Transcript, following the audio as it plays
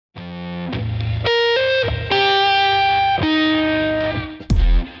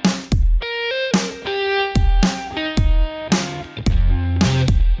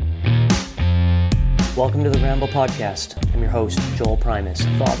Welcome to the Ramble Podcast. I'm your host, Joel Primus,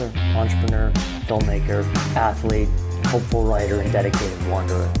 father, entrepreneur, filmmaker, athlete, hopeful writer, and dedicated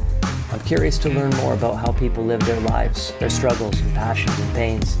wanderer. I'm curious to learn more about how people live their lives, their struggles and passions and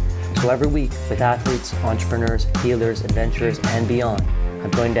pains. So every week, with athletes, entrepreneurs, healers, adventurers, and beyond,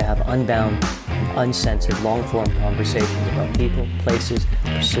 I'm going to have unbound and uncensored long-form conversations about people, places,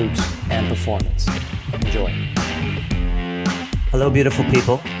 pursuits, and performance. Enjoy. Hello, beautiful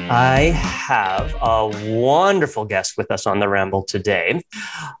people. I have a wonderful guest with us on the Ramble today.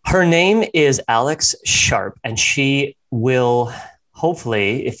 Her name is Aleks Sharpe, and she will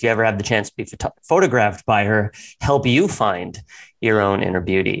hopefully, if you ever have the chance to be photographed by her, help you find your own inner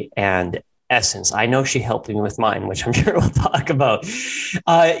beauty and essence. I know she helped me with mine, which I'm sure we'll talk about.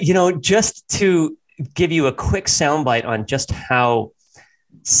 Just to give you a quick soundbite on just how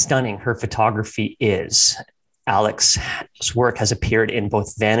stunning her photography is. Alex's work has appeared in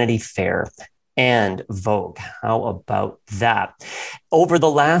both Vanity Fair and Vogue. How about that? Over the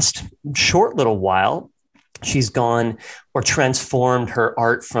last short little while, she's gone or transformed her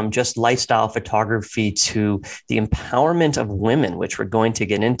art from just lifestyle photography to the empowerment of women, which we're going to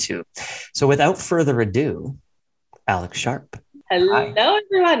get into. So without further ado, Aleks Sharpe. Hello, Hi.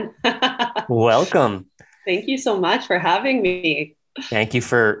 everyone. Welcome. Thank you so much for having me. Thank you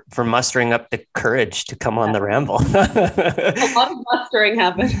for mustering up the courage to come on the Ramble. A lot of mustering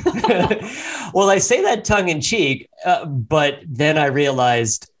happened. Well, I say that tongue in cheek, but then I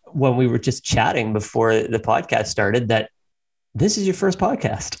realized when we were just chatting before the podcast started that this is your first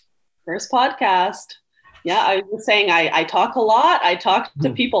podcast. First podcast. Yeah, I was saying I talk a lot. I talk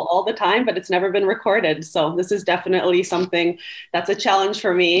to people all the time, but it's never been recorded. So this is definitely something that's a challenge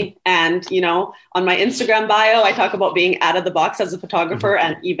for me. And, on my Instagram bio, I talk about being out of the box as a photographer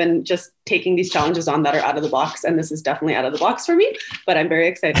and even just taking these challenges on that are out of the box. And this is definitely out of the box for me, but I'm very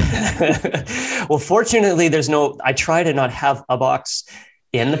excited. Well, fortunately, I try to not have a box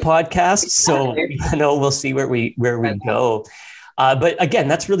in the podcast. So, we'll see where we go. But again,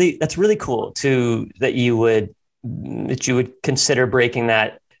 that's really cool that you would consider breaking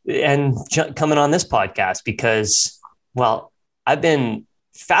that and coming on this podcast because, well, I've been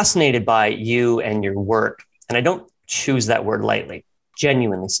fascinated by you and your work, and I don't choose that word lightly.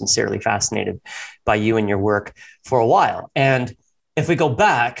 Genuinely, sincerely fascinated by you and your work for a while. And if we go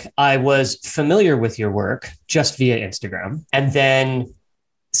back, I was familiar with your work just via Instagram, and then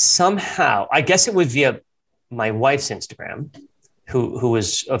somehow, I guess it was via my wife's Instagram, who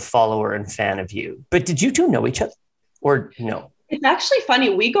was a follower and fan of you. But did you two know each other or no? It's actually funny.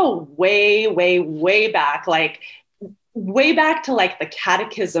 We go way, way, way back, way back to the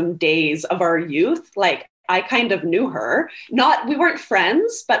catechism days of our youth. I kind of knew her. We weren't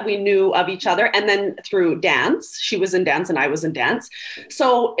friends, but we knew of each other. And then through dance, she was in dance and I was in dance.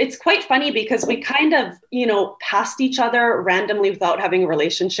 So it's quite funny because we kind of, passed each other randomly without having a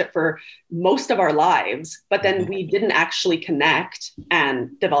relationship for most of our lives. But then we didn't actually connect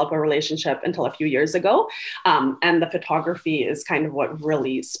and develop a relationship until a few years ago. And the photography is kind of what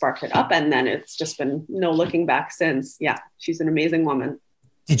really sparked it up. And then it's just been no looking back since. Yeah, she's an amazing woman.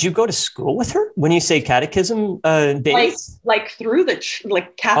 Did you go to school with her when you say catechism days? Through the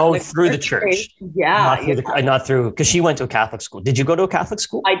Catholic. Oh, through the church. Yeah. Not through, because she went to a Catholic school. Did you go to a Catholic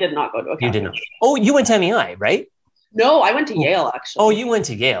school? I did not go to a Catholic. You did not. Oh, you went to MEI, right? No, I went to Yale, actually. Oh, you went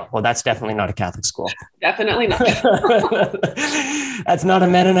to Yale. Well, that's definitely not a Catholic school. Definitely not. That's not a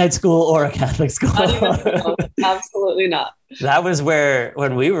Mennonite school or a Catholic school. Absolutely not. That was where,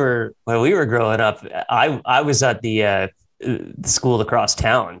 when we were growing up, I was at the school across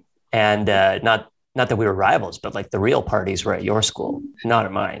town, and not that we were rivals, but the real parties were at your school, not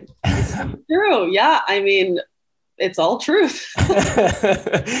at mine. True. Yeah. I mean, it's all truth.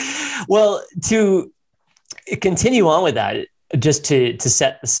 Well, to continue on with that, just to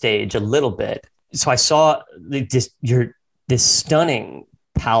set the stage a little bit. So I saw this stunning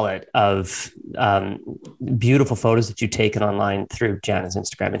palette of beautiful photos that you've taken online through Jana's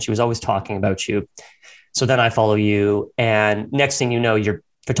Instagram. And she was always talking about you. So then I follow you, and next thing you know, you're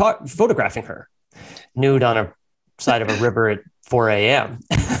photographing her nude on a side of a river at 4 a.m.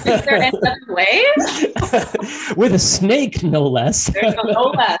 Is there any other way? With a snake, no less. There's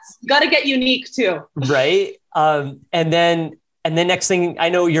no less. You got to get unique too. Right. And then next thing I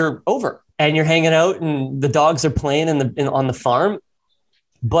know, you're over and you're hanging out and the dogs are playing on the farm.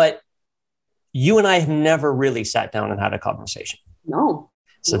 But you and I have never really sat down and had a conversation. No.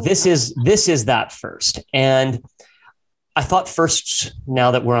 So this is that first. And I thought first, now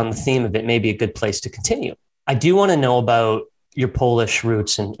that we're on the theme of it, may be a good place to continue. I do want to know about your Polish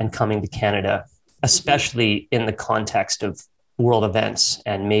roots and coming to Canada, especially in the context of world events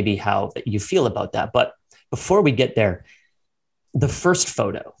and maybe how you feel about that. But before we get there, the first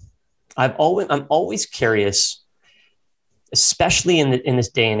photo, I'm always curious, especially in this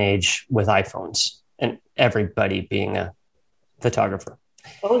day and age with iPhones and everybody being a photographer.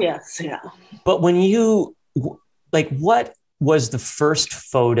 Oh yes. Yeah. But when you, like, what was the first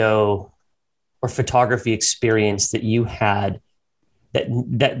photo or photography experience that you had that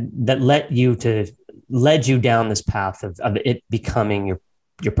led you down this path of it becoming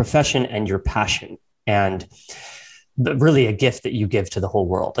your profession and your passion, and really a gift that you give to the whole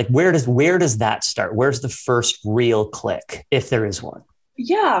world? Like, where does that start? Where's the first real click, if there is one?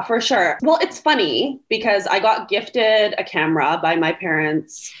 Yeah, for sure. Well, it's funny because I got gifted a camera by my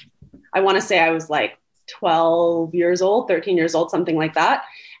parents. I want to say I was like 12 years old, 13 years old, something like that.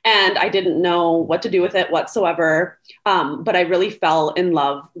 And I didn't know what to do with it whatsoever. But I really fell in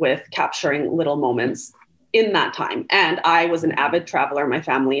love with capturing little moments in that time. And I was an avid traveler. My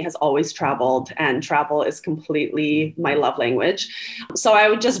family has always traveled, and travel is completely my love language. So I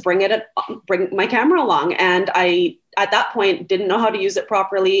would just bring my camera along. And I, at that point, didn't know how to use it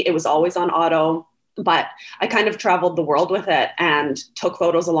properly. It was always on auto, but I kind of traveled the world with it and took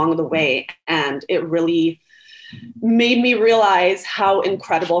photos along the way. And it really made me realize how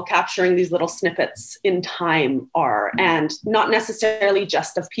incredible capturing these little snippets in time are, and not necessarily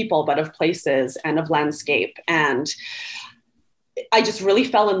just of people, but of places and of landscape. And I just really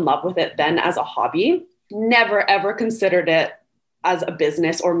fell in love with it then as a hobby. Never, ever considered it as a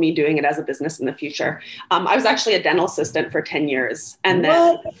business or me doing it as a business in the future. I was actually a dental assistant for 10 years. And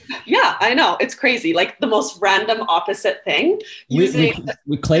then, yeah, I know, it's crazy. Like the most random opposite thing. Using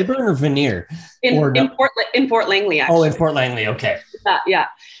Claiborne or veneer? In Fort Langley, actually. Oh, in Fort Langley. Okay. Yeah.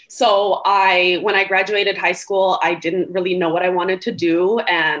 So when I graduated high school, I didn't really know what I wanted to do.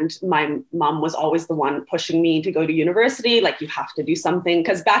 And my mom was always the one pushing me to go to university. Like, you have to do something.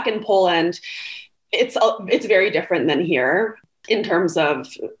 Because back in Poland, it's very different than here in terms of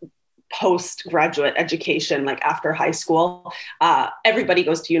postgraduate education. Like after high school, everybody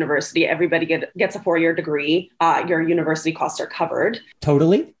goes to university. Everybody gets a 4-year degree. Your university costs are covered.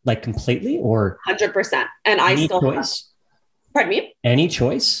 Totally? Like completely, or? 100%. And I still choice? Pardon me? Any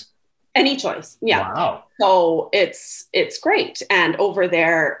choice? Any choice. Yeah. Wow. So it's great. And over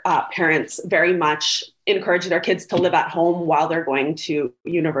there, parents very much encourage their kids to live at home while they're going to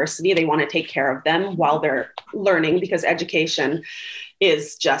university. They want to take care of them while they're learning, because education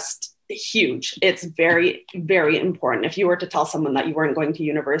is just huge. It's very, very important. If you were to tell someone that you weren't going to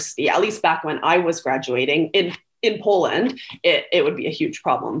university, at least back when I was graduating in Poland, it would be a huge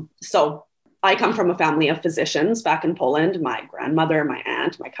problem. So I come from a family of physicians back in Poland. My grandmother, my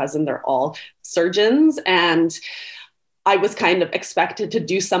aunt, my cousin, they're all surgeons. And I was kind of expected to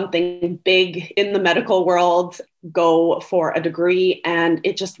do something big in the medical world, go for a degree. And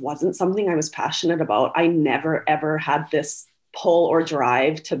it just wasn't something I was passionate about. I never, ever had this pull or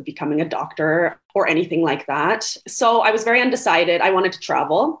drive to becoming a doctor or anything like that. So I was very undecided. I wanted to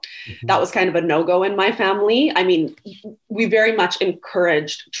travel. Mm-hmm. That was kind of a no-go in my family. I mean, we very much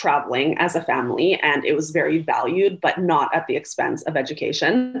encouraged traveling as a family, and it was very valued, but not at the expense of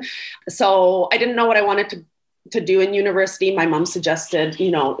education. So I didn't know what I wanted to do in university. My mom suggested,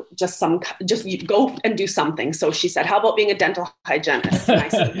 just go and do something. So she said, how about being a dental hygienist? And I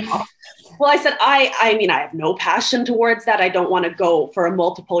said, oh. Well, I said, I mean, I have no passion towards that. I don't want to go for a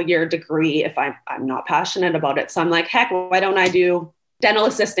multiple year degree if I'm not passionate about it. So I'm like, heck, why don't I do dental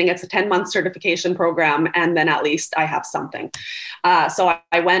assisting? It's a 10-month certification program. And then at least I have something. So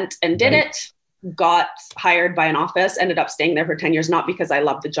I went and did it, got hired by an office, ended up staying there for 10 years, not because I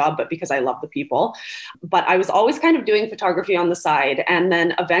love the job, but because I love the people. But I was always kind of doing photography on the side. And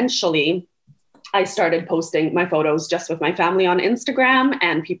then eventually I started posting my photos just with my family on Instagram,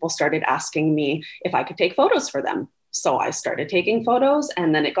 and people started asking me if I could take photos for them. So I started taking photos,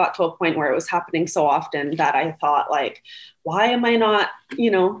 and then it got to a point where it was happening so often that I thought, like, why am I not,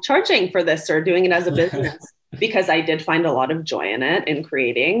 charging for this or doing it as a business? Because I did find a lot of joy in it, in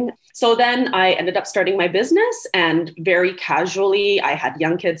creating. So then I ended up starting my business, and very casually, I had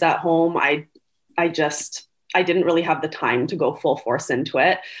young kids at home. I didn't really have the time to go full force into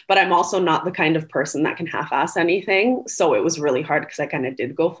it, but I'm also not the kind of person that can half-ass anything. So it was really hard because I kind of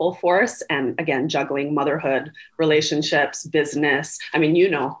did go full force. And again, juggling motherhood, relationships, business. I mean, you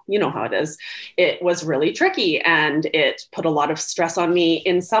know how it is. It was really tricky, and it put a lot of stress on me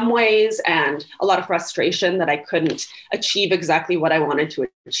in some ways, and a lot of frustration that I couldn't achieve exactly what I wanted to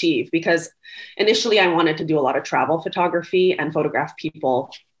achieve, because initially I wanted to do a lot of travel photography and photograph people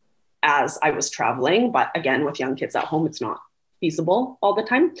as I was traveling. But again, with young kids at home, it's not feasible all the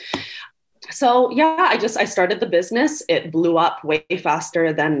time. So yeah, I started the business. It blew up way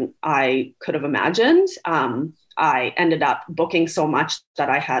faster than I could have imagined. I ended up booking so much that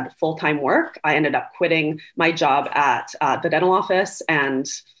I had full-time work. I ended up quitting my job at the dental office, and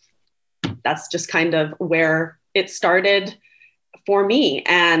that's just kind of where it started for me.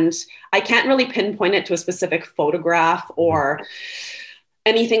 And I can't really pinpoint it to a specific photograph or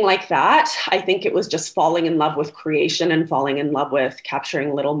anything like that. I think it was just falling in love with creation and falling in love with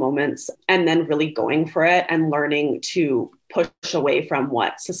capturing little moments and then really going for it and learning to push away from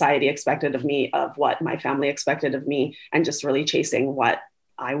what society expected of me, of what my family expected of me, and just really chasing what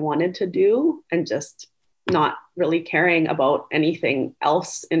I wanted to do and just not really caring about anything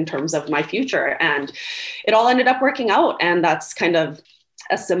else in terms of my future. And it all ended up working out. And that's kind of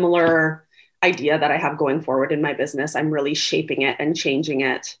a similar idea that I have going forward in my business. I'm really shaping it and changing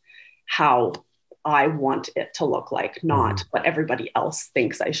it how I want it to look like, not what everybody else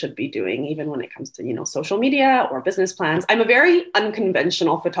thinks I should be doing, even when it comes to, social media or business plans. I'm a very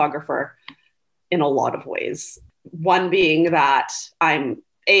unconventional photographer in a lot of ways. One being that I'm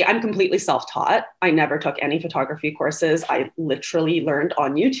completely self-taught. I never took any photography courses. I literally learned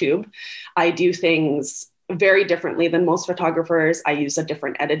on YouTube. I do things very differently than most photographers. I use a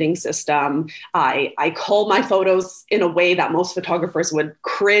different editing system. I cull my photos in a way that most photographers would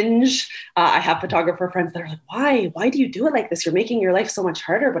cringe. I have photographer friends that are like, why do you do it like this? You're making your life so much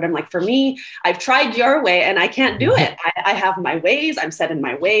harder. But I'm like, for me, I've tried your way and I can't do it. I have my ways. I'm set in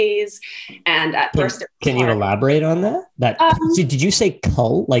my ways. And at first, can you elaborate on that? Did you say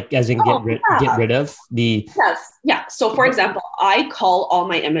cull, like as in get rid of the? Yes. Yeah. So for example, I cull all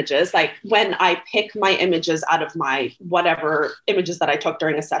my images. Like when I pick my images out of my whatever images that I took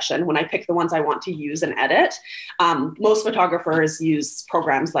during a session, when I pick the ones I want to use and edit, most photographers use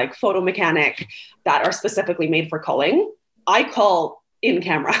programs like Photo Mechanic that are specifically made for culling. I cull in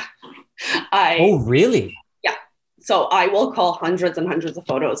camera. Oh, really? Yeah. So I will cull hundreds and hundreds of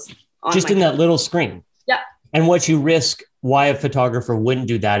photos just in that little screen. Yeah. And what you risk, why a photographer wouldn't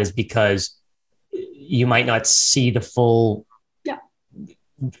do that, is because you might not see the full,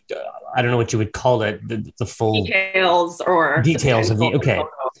 I don't know what you would call it, the full details of the, okay.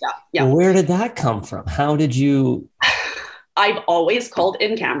 Yeah. Well, where did that come from? How did you? I've always culled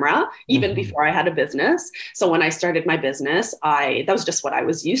in camera, even before I had a business. So when I started my business, that was just what I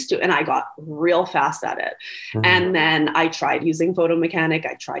was used to. And I got real fast at it. And then I tried using Photo Mechanic.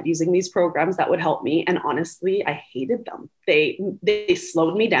 I tried using these programs that would help me. And honestly, I hated them. They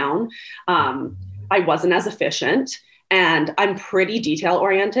slowed me down. I wasn't as efficient. And I'm pretty detail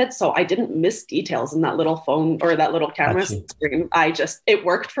oriented. So I didn't miss details in that little phone or that little camera screen. It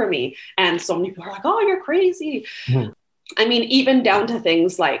worked for me. And so many people are like, oh, you're crazy. I mean, even down to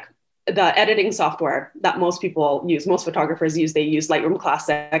things like the editing software that most people use, most photographers use, they use Lightroom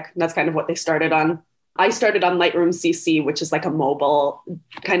Classic. That's kind of what they started on. I started on Lightroom CC, which is like a mobile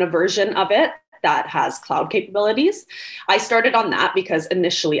kind of version of it that has cloud capabilities. I started on that because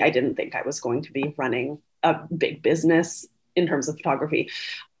initially I didn't think I was going to be running a big business in terms of photography.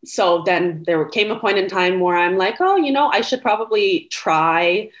 So then there came a point in time where I'm like, oh, I should probably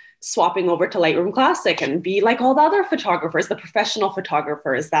try swapping over to Lightroom Classic and be like all the other photographers, the professional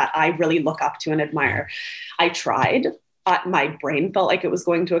photographers that I really look up to and admire. I tried. My brain felt like it was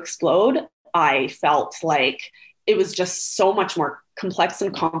going to explode. I felt like it was just so much more complex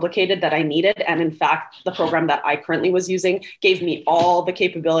and complicated that I needed. And in fact, the program that I currently was using gave me all the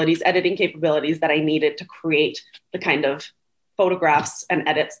capabilities, editing capabilities that I needed to create the kind of photographs and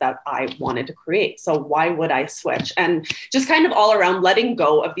edits that I wanted to create. So why would I switch? And just kind of all around letting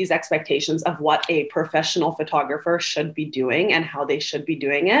go of these expectations of what a professional photographer should be doing and how they should be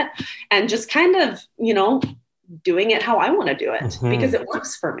doing it. And just kind of, doing it how I want to do it because it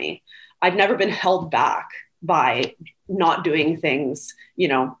works for me. I've never been held back by not doing things,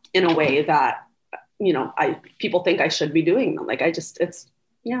 in a way that, people think I should be doing them. Like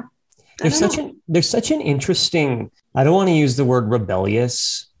There's such an interesting, I don't want to use the word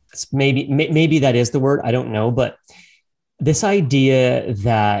rebellious. It's maybe that is the word. I don't know. But this idea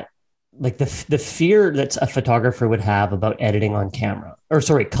that like the fear that a photographer would have about editing on camera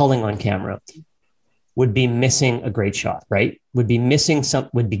culling on camera would be missing a great shot, right? Would be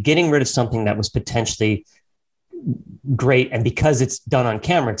getting rid of something that was potentially great. And because it's done on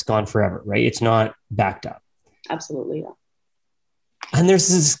camera, it's gone forever, right? It's not backed up. Absolutely. Yeah. And there's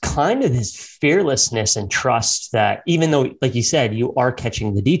this fearlessness and trust that even though, like you said, you are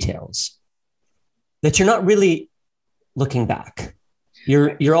catching the details, that you're not really looking back.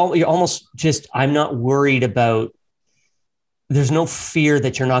 You're almost just, I'm not worried about, there's no fear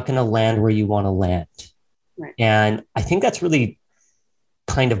that you're not going to land where you want to land. Right. And I think that's really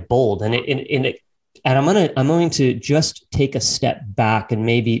kind of bold. And I'm going to just take a step back, and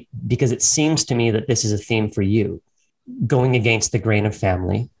maybe because it seems to me that this is a theme for you, going against the grain of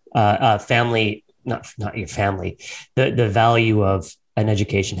family, family, not your family, the value of an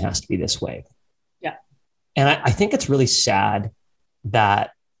education has to be this way. Yeah. And I think it's really sad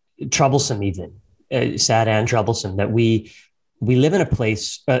that troublesome, even sad and troublesome, that we live in a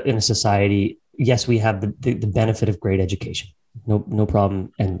place, in a society. Yes, we have the benefit of great education. No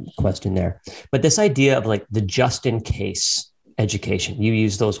problem and question there. But this idea of like the just in case education, you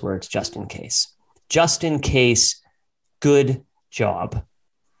use those words, just in case, good job.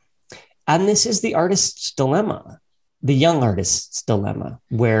 And this is the artist's dilemma, the young artist's dilemma,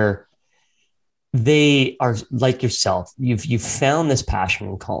 where they are like yourself. You've found this passion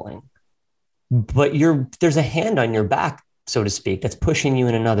and calling, but there's a hand on your back, so to speak, that's pushing you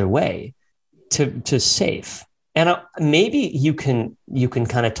in another way to safe. And maybe you can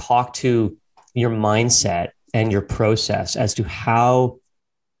kind of talk to your mindset and your process as to how,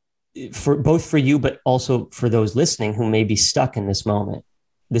 for both for you, but also for those listening who may be stuck in this moment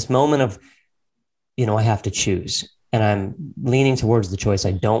of, I have to choose, and I'm leaning towards the choice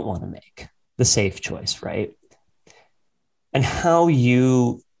I don't want to make, the safe choice, right? And how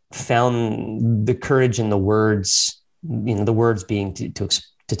you found the courage in the words, the words being to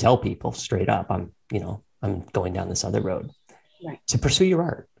tell people straight up, I'm going down this other road, right, to pursue your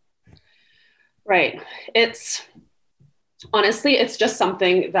art. Right. Honestly, it's just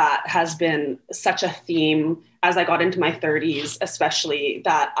something that has been such a theme as I got into my 30s, especially,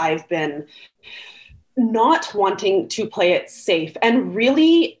 that I've been not wanting to play it safe and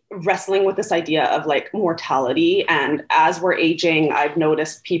really wrestling with this idea of like mortality. And as we're aging, I've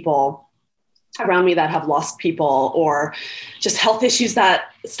noticed people around me that have lost people, or just health issues that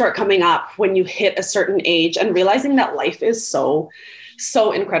start coming up when you hit a certain age, and realizing that life is so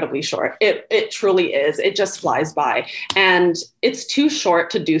incredibly short. It truly is. It just flies by, and it's too short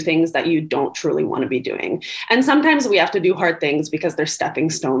to do things that you don't truly want to be doing. And sometimes we have to do hard things because they're stepping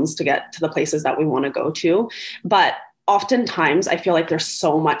stones to get to the places that we want to go to. But oftentimes I feel like there's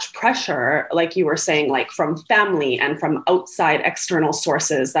so much pressure, like you were saying, like from family and from outside external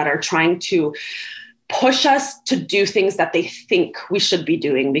sources that are trying to push us to do things that they think we should be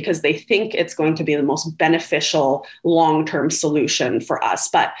doing because they think it's going to be the most beneficial long-term solution for us.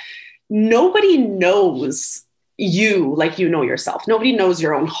 But nobody knows you like you know yourself. Nobody knows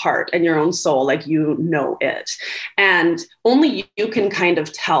your own heart and your own soul like you know it. And only you can kind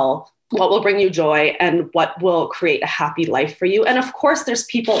of tell what will bring you joy and what will create a happy life for you. And of course, there's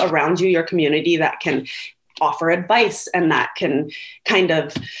people around you, your community, that can offer advice and that can kind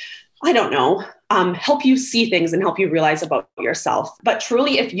of, I don't know, help you see things and help you realize about yourself. But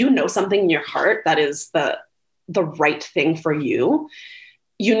truly, if you know something in your heart that is the right thing for you,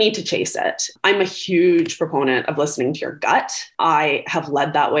 you need to chase it. I'm a huge proponent of listening to your gut. I have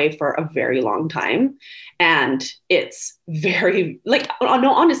led that way for a very long time. And it's very,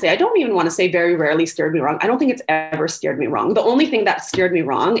 no, honestly, I don't even want to say very rarely steered me wrong. I don't think it's ever steered me wrong. The only thing that steered me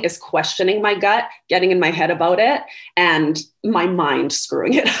wrong is questioning my gut, getting in my head about it, and my mind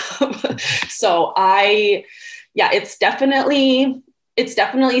screwing it up. So it's definitely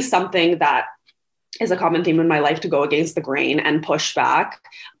something that is a common theme in my life, to go against the grain and push back.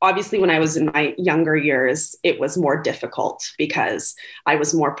 Obviously, when I was in my younger years, it was more difficult because I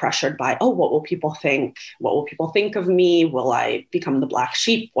was more pressured by, what will people think? What will people think of me? Will I become the black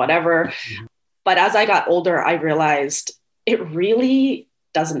sheep? Whatever. Mm-hmm. But as I got older, I realized it really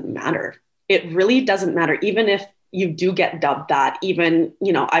doesn't matter. It really doesn't matter. Even if you do get dubbed that, even,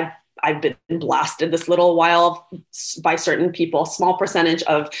 I've been blasted this little while by certain people, small percentage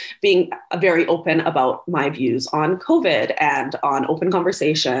of being very open about my views on COVID and on open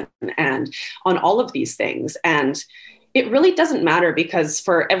conversation and on all of these things. And it really doesn't matter, because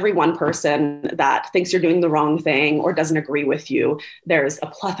for every one person that thinks you're doing the wrong thing or doesn't agree with you, there's a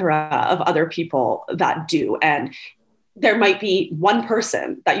plethora of other people that do. And there might be one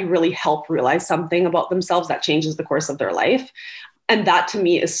person that you really help realize something about themselves that changes the course of their life. And that to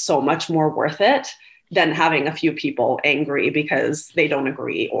me is so much more worth it than having a few people angry because they don't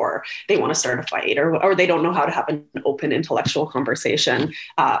agree, or they want to start a fight, or they don't know how to have an open intellectual conversation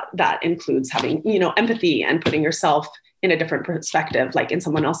that includes having, empathy and putting yourself in a different perspective, like in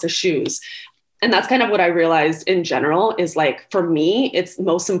someone else's shoes. And that's kind of what I realized in general is, like, for me, it's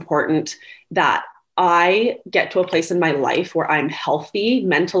most important that I get to a place in my life where I'm healthy,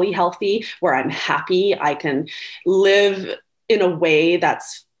 mentally healthy, where I'm happy, I can live in a way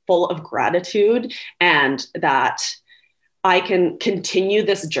that's full of gratitude, and that I can continue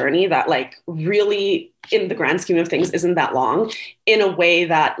this journey that like really in the grand scheme of things isn't that long, in a way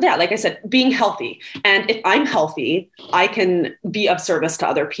that, yeah, like I said, being healthy. And if I'm healthy, I can be of service to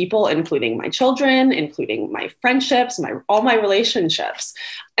other people, including my children, including my friendships, all my relationships.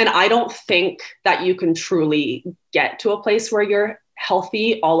 And I don't think that you can truly get to a place where you're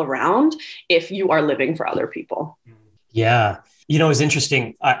healthy all around if you are living for other people. Yeah. You know, it was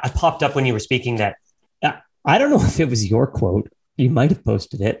interesting. I popped up when you were speaking that I don't know if it was your quote. You might have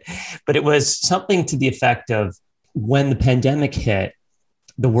posted it, but it was something to the effect of, when the pandemic hit,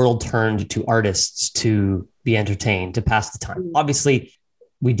 the world turned to artists to be entertained, to pass the time. Obviously,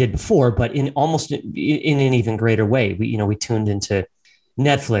 we did before, but in an even greater way. We tuned into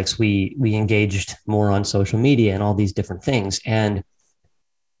Netflix. We engaged more on social media and all these different things. And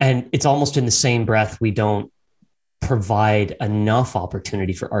it's almost in the same breath, we don't provide enough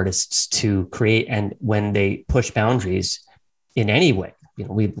opportunity for artists to create. And when they push boundaries in any way,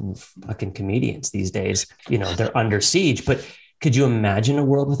 we fucking comedians these days, they're under siege. But could you imagine a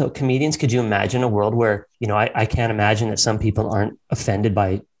world without comedians? Could you imagine a world where, I can't imagine that some people aren't offended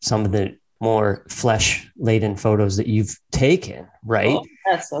by some of the more flesh laden photos that you've taken, right? Oh,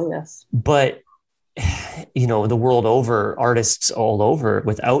 yes. Oh, yes. But the world over, artists all over,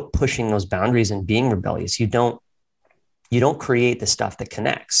 without pushing those boundaries and being rebellious, you don't create the stuff that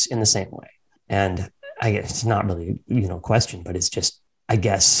connects in the same way. And I guess it's not really, a question, but it's just, I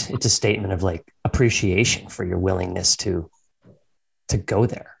guess it's a statement of like appreciation for your willingness to go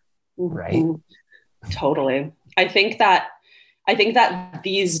there. Right. Mm-hmm. Totally. I think that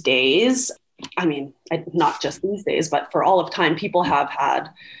these days, I mean, not just these days, but for all of time, people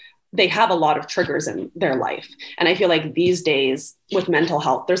they have a lot of triggers in their life. And I feel like these days with mental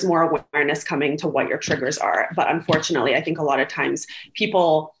health, there's more awareness coming to what your triggers are. But unfortunately, I think a lot of times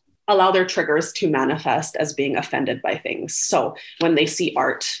people allow their triggers to manifest as being offended by things. So when they see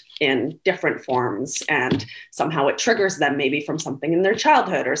art in different forms and somehow it triggers them, maybe from something in their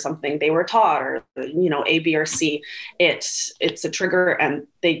childhood or something they were taught, or, A, B, or C, it's a trigger, and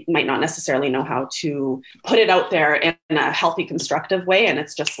they might not necessarily know how to put it out there in a healthy, constructive way. And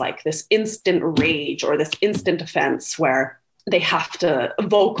it's just like this instant rage or this instant offense where they have to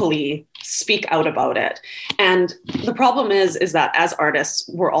vocally speak out about it. And the problem is that as artists,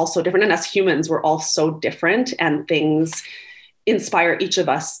 we're all so different. And as humans, we're all so different, and things inspire each of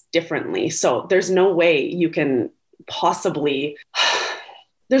us differently. So there's no way you can possibly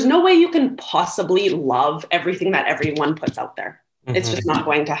love everything that everyone puts out there. Mm-hmm. It's just not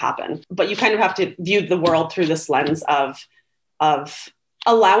going to happen. But you kind of have to view the world through this lens of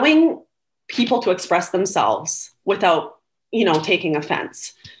allowing people to express themselves without taking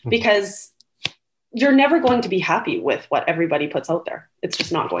offense, because you're never going to be happy with what everybody puts out there. It's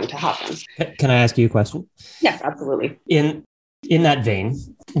just not going to happen. Can I ask you a question? Yes, absolutely. In that vein,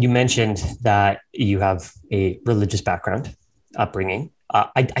 you mentioned that you have a religious background, upbringing.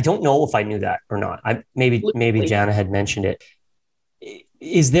 I don't know if I knew that or not. Maybe Jana had mentioned it.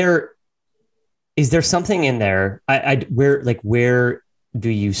 Is there something in there? Where do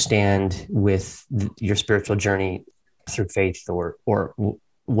you stand with your spiritual journey through faith or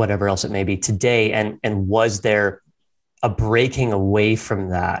whatever else it may be today? And was there a breaking away from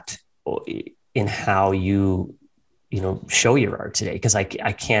that in how you show your art today? Because I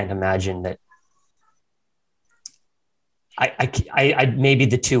can't imagine that. I maybe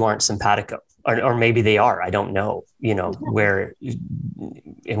the two aren't simpatico, or maybe they are. I don't know. Where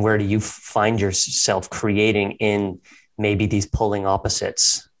do you find yourself creating in maybe these pulling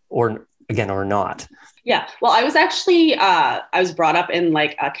opposites, or not? Yeah. Well, I was actually, I was brought up in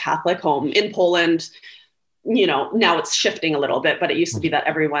like a Catholic home in Poland. Now it's shifting a little bit, but it used to be that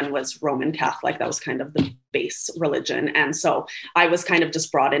everyone was Roman Catholic. That was kind of the base religion. And so I was kind of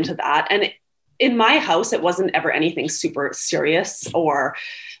just brought into that. And in my house, it wasn't ever anything super serious, or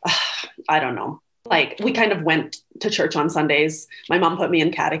I don't know. Like, we kind of went to church on Sundays. My mom put me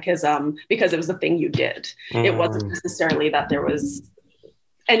in catechism because it was the thing you did. It wasn't necessarily that there was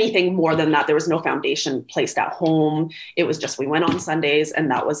anything more than that. There was no foundation placed at home. It was just, we went on Sundays and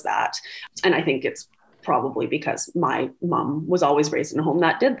that was that. And I think it's probably because my mom was always raised in a home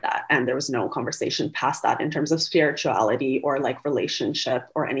that did that. And there was no conversation past that in terms of spirituality or like relationship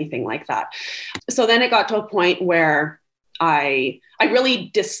or anything like that. So then it got to a point where I really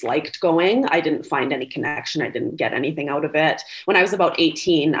disliked going. I didn't find any connection. I didn't get anything out of it. When I was about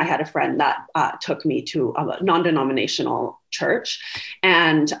 18, I had a friend that took me to a non-denominational church.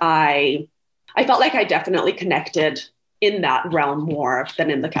 And I felt like I definitely connected in that realm more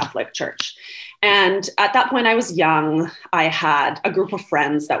than in the Catholic Church. And at that point, I was young. I had a group of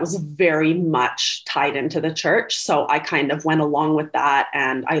friends that was very much tied into the church. So I kind of went along with that,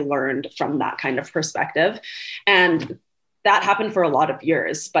 and I learned from that kind of perspective. And that happened for a lot of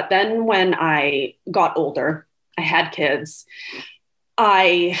years. But then when I got older, I had kids,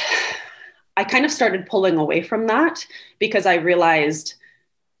 I kind of started pulling away from that, because I realized,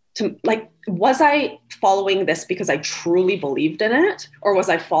 was I following this because I truly believed in it, or was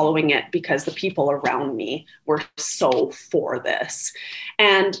I following it because the people around me were so for this?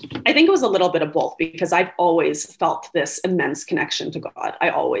 And I think it was a little bit of both, because I've always felt this immense connection to God. I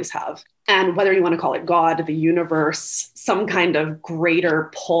always have. And whether you want to call it God, the universe, some kind of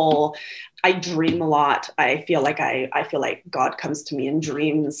greater pull, I dream a lot. I feel like God comes to me in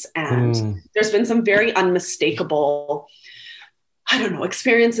dreams. And there's been some very unmistakable, I don't know,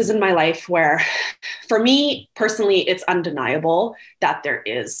 experiences in my life where, for me personally, it's undeniable that there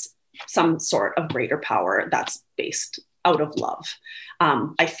is some sort of greater power that's based out of love.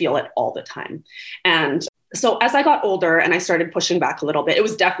 I feel it all the time. And so as I got older and I started pushing back a little bit, it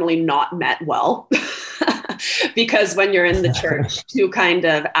was definitely not met well. Because when you're in the church, to kind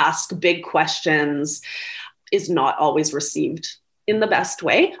of ask big questions is not always received in the best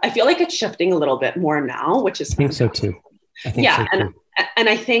way. I feel like it's shifting a little bit more now, which is fantastic. I think so too. And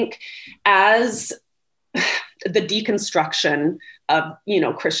I think as the deconstruction of,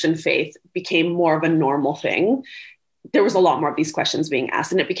 Christian faith became more of a normal thing, there was a lot more of these questions being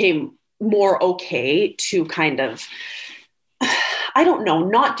asked, and it became more okay to kind of, I don't know,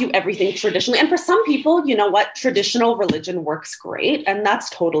 not do everything traditionally. And for some people, you know what, traditional religion works great, and that's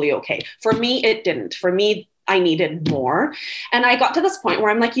totally okay. For me, it didn't. For me, I needed more. And I got to this point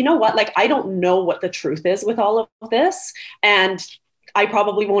where I'm like, you know what, I don't know what the truth is with all of this. And I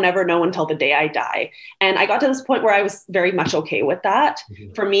probably won't ever know until the day I die. And I got to this point where I was very much okay with that.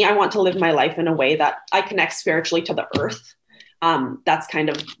 Mm-hmm. For me, I want to live my life in a way that I connect spiritually to the earth. That's kind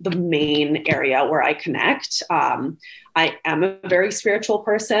of the main area where I connect. I am a very spiritual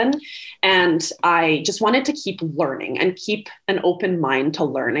person, and I just wanted to keep learning and keep an open mind to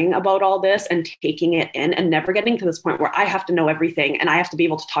learning about all this and taking it in, and never getting to this point where I have to know everything and I have to be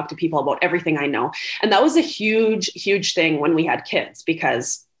able to talk to people about everything I know. And that was a huge, huge thing when we had kids,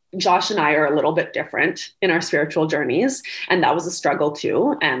 because Josh and I are a little bit different in our spiritual journeys, and that was a struggle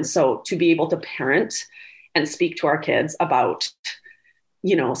too. And so to be able to parent and speak to our kids about,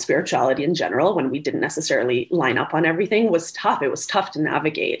 spirituality in general, when we didn't necessarily line up on everything, was tough. It was tough to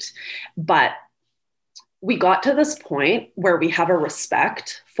navigate. But we got to this point where we have a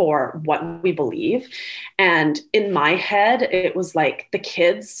respect for what we believe. And in my head, it was like the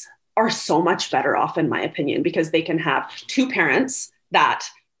kids are so much better off, in my opinion, because they can have two parents that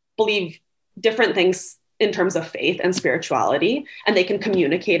believe different things in terms of faith and spirituality, and they can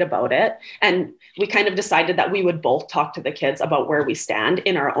communicate about it. And we kind of decided that we would both talk to the kids about where we stand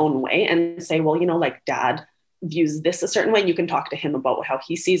in our own way, and say, well, dad views this a certain way, and you can talk to him about how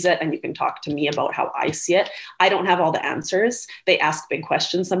he sees it, and you can talk to me about how I see it. I don't have all the answers. They ask big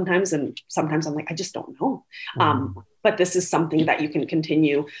questions sometimes, and sometimes I'm like, I just don't know. But this is something that you can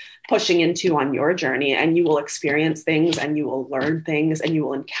continue pushing into on your journey, and you will experience things, and you will learn things, and you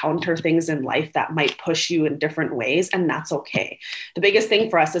will encounter things in life that might push you in different ways. And that's okay. The biggest thing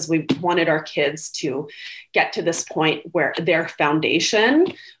for us is we wanted our kids to get to this point where their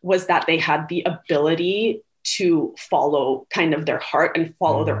foundation was that they had the ability to follow kind of their heart and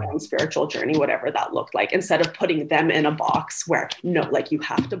follow their own spiritual journey, whatever that looked like, instead of putting them in a box where, no, you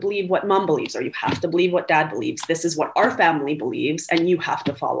have to believe what mom believes, or you have to believe what dad believes. This is what our family believes, and you have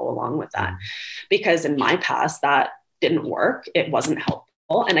to follow along with that. Because in my past, that didn't work. It wasn't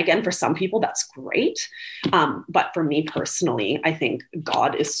helpful. And again, for some people, that's great. But for me personally, I think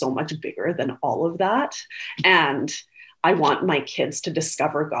God is so much bigger than all of that. And I want my kids to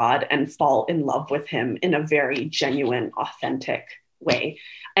discover God and fall in love with him in a very genuine, authentic way.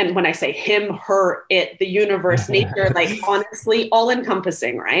 And when I say him, her, it, the universe, nature, honestly, all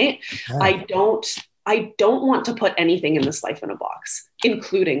encompassing, right? Yeah. I don't want to put anything in this life in a box,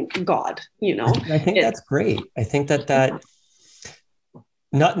 including God, I think that's great. I think that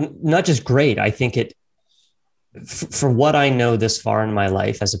not just great. I think it, for what I know this far in my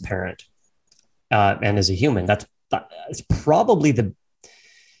life as a parent and as a human, it's probably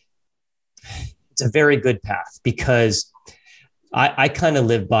it's a very good path, because I kind of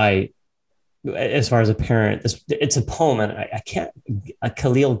live by, as far as a parent, it's a poem, and I can't,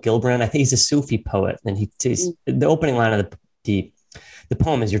 Khalil Gibran, I think he's a Sufi poet, and he's the opening line of the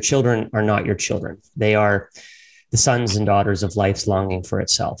poem is, your children are not your children. They are the sons and daughters of life's longing for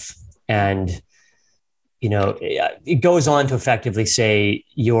itself. And it goes on to effectively say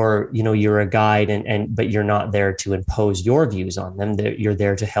you're a guide but you're not there to impose your views on them. You're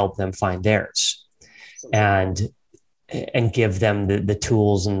there to help them find theirs and give them the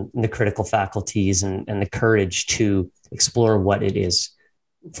tools and the critical faculties and the courage to explore what it is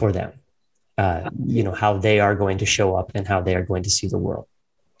for them, how they are going to show up and how they are going to see the world.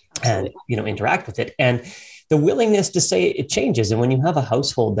 Absolutely. And, interact with it. And the willingness to say it changes. And when you have a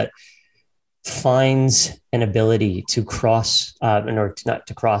household that finds an ability to cross, or not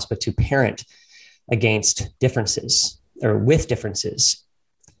to cross, but to parent against differences or with differences,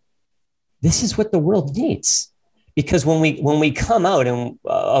 this is what the world needs. Because when we come out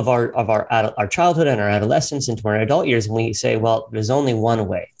of our childhood and our adolescence into our adult years, and we say, well, there's only one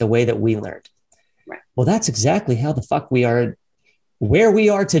way, the way that we learned. Right. Well, that's exactly how the fuck we are, where we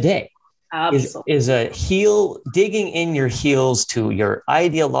are today. Is a heel digging in your heels to your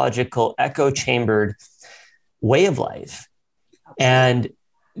ideological echo chambered way of life. Absolutely.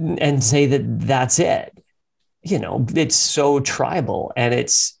 And say that's it. It's so tribal and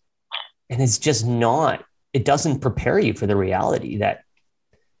it's just not, it doesn't prepare you for the reality that,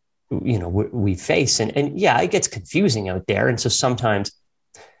 we face. And yeah, it gets confusing out there. And so sometimes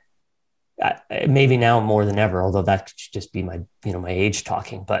maybe now more than ever, although that could just be my age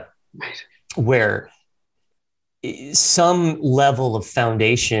talking, but right. Where some level of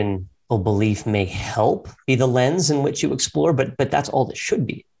foundational belief may help be the lens in which you explore, but that's all it should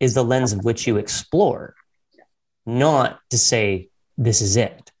be, is the lens in which you explore, not to say this is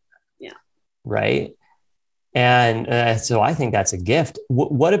it. Yeah. Right. And so I think that's a gift.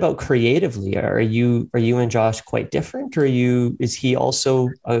 What about creatively? Are you and Josh quite different, or is he also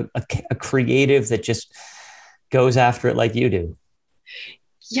a creative that just goes after it like you do?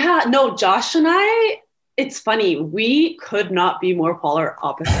 Yeah, no, Josh and I, it's funny. We could not be more polar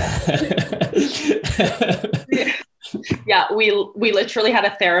opposite. Yeah, we literally had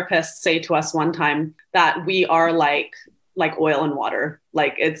a therapist say to us one time that we are like oil and water.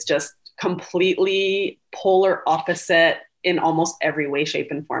 Like, it's just completely polar opposite in almost every way,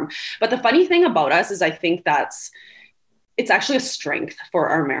 shape, and form. But the funny thing about us is I think it's actually a strength for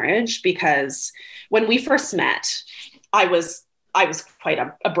our marriage, because when we first met, I was quite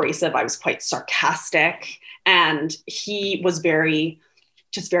abrasive. I was quite sarcastic, and he was very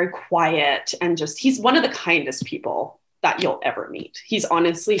quiet, and he's one of the kindest people that you'll ever meet. He's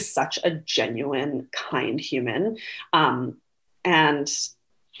honestly such a genuine, kind human. And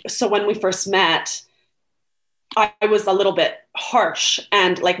so when we first met, I was a little bit harsh,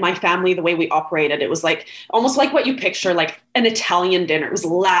 and like my family, the way we operated, it was like almost like what you picture, like an Italian dinner. It was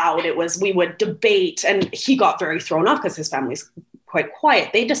loud. We would debate, and he got very thrown off because his family's quite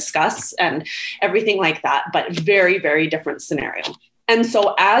quiet. They discuss and everything like that, but very, very different scenario. And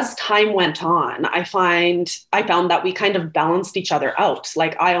so as time went on, I found that we kind of balanced each other out.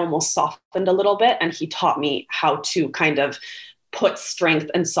 Like, I almost softened a little bit, and he taught me how to kind of put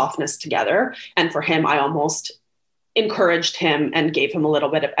strength and softness together. And for him, I almost encouraged him and gave him a little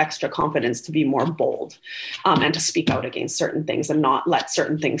bit of extra confidence to be more bold, and to speak out against certain things and not let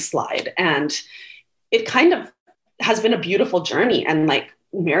certain things slide. And it kind of has been a beautiful journey. And like,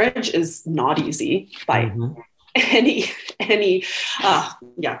 marriage is not easy by any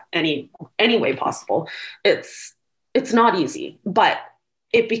way possible. It's not easy, but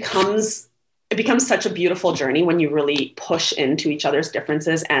it becomes such a beautiful journey when you really push into each other's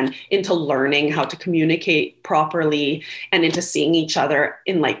differences and into learning how to communicate properly and into seeing each other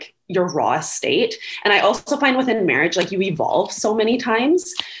in like your raw state. And I also find within marriage, like, you evolve so many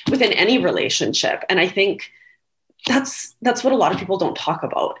times within any relationship. And I think that's what a lot of people don't talk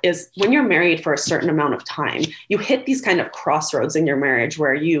about, is when you're married for a certain amount of time, you hit these kind of crossroads in your marriage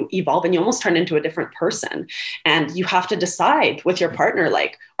where you evolve and you almost turn into a different person. And you have to decide with your partner,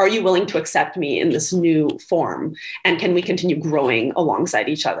 like, are you willing to accept me in this new form? And can we continue growing alongside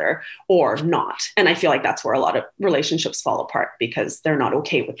each other or not? And I feel like that's where a lot of relationships fall apart, because they're not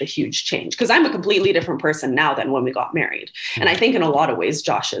okay with the huge change. Because I'm a completely different person now than when we got married. And I think in a lot of ways,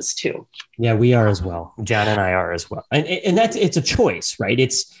 Josh is too. Yeah, we are as well. Jan and I are as well. And it's a choice,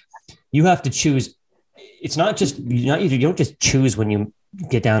 right? You have to choose. It's not just, you don't just choose when you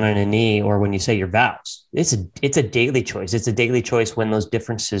get down on a knee or when you say your vows. It's a daily choice. It's a daily choice when those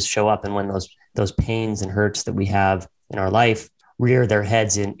differences show up and when those pains and hurts that we have in our life rear their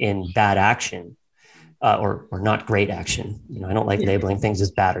heads in bad action, or not great action. I don't like labeling things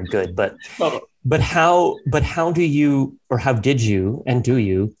as bad or good, but how do you, or how did you, and do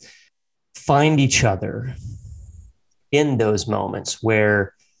you find each other in those moments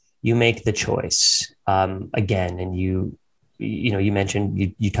where you make the choice again? And you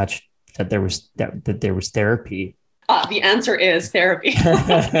mentioned, you touched that there was therapy? The answer is therapy.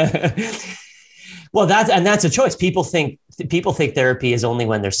 Well, that's a choice. People think therapy is only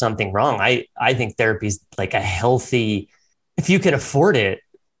when there's something wrong. I think therapy is like a healthy, if you can afford it,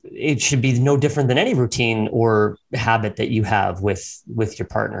 it should be no different than any routine or habit that you have with your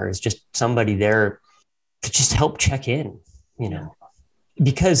partner. Is just somebody there to just help check in,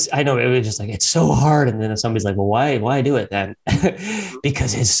 because I know it was just like, it's so hard. And then somebody's like, well, why do it then?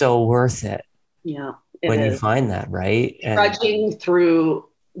 Because it's so worth it. Yeah. When you find that, right? Trudging through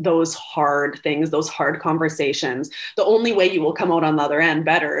those hard things, those hard conversations, the only way you will come out on the other end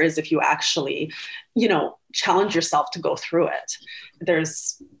better is if you actually, challenge yourself to go through it.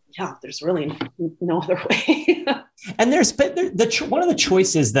 There's really no other way. And one of the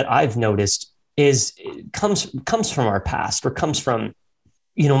choices that I've noticed is comes from our past, or comes from,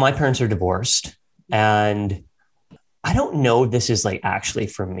 my parents are divorced, and I don't know if this is like actually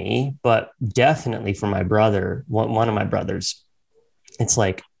for me, but definitely for my brother, one of my brothers, it's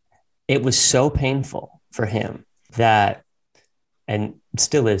like, it was so painful for him that, and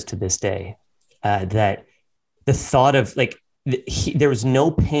still is to this day, that the thought of like, there was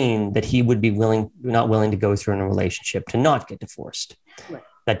no pain that he would be not willing to go through in a relationship to not get divorced. Right.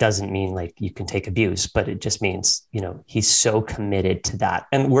 That doesn't mean like you can take abuse, but it just means, he's so committed to that.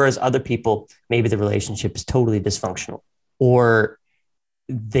 And whereas other people, maybe the relationship is totally dysfunctional, or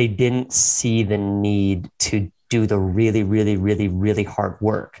they didn't see the need to do the really, really, really, really hard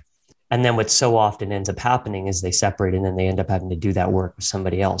work. And then what so often ends up happening is they separate, and then they end up having to do that work with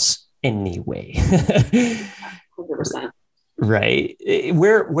somebody else anyway. 100%. Right.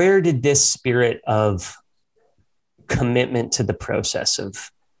 Where did this spirit of commitment to the process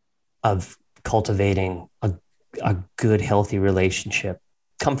of cultivating a good, healthy relationship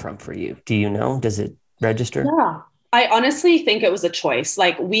come from for you? Do you know? Does it register? Yeah. I honestly think it was a choice.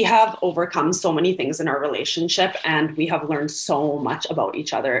 Like, we have overcome so many things in our relationship, and we have learned so much about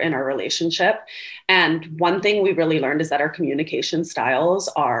each other in our relationship. And one thing we really learned is that our communication styles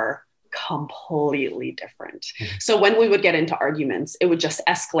are completely different. Mm-hmm. So when we would get into arguments, it would just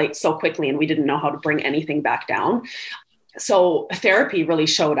escalate so quickly, and we didn't know how to bring anything back down. So therapy really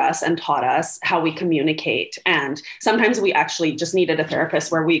showed us and taught us how we communicate. And sometimes we actually just needed a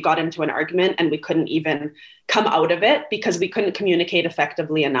therapist where we got into an argument and we couldn't even come out of it because we couldn't communicate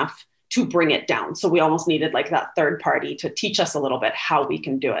effectively enough to bring it down. So we almost needed like that third party to teach us a little bit how we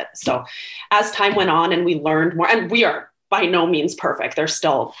can do it. So as time went on and we learned more, and we are by no means perfect. There's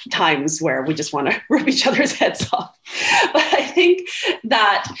still times where we just want to rip each other's heads off. But I think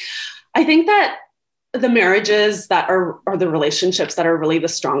that the marriages that are the relationships that are really the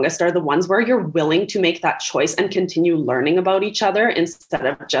strongest are the ones where you're willing to make that choice and continue learning about each other instead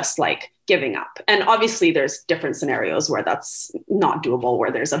of just like giving up. And obviously there's different scenarios where that's not doable,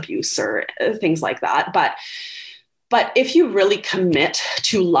 where there's abuse or things like that. But if you really commit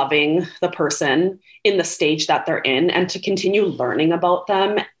to loving the person in the stage that they're in, and to continue learning about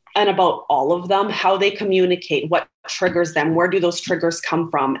them and about all of them, how they communicate, what triggers them, where do those triggers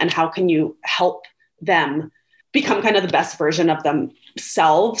come from, and how can you help them become kind of the best version of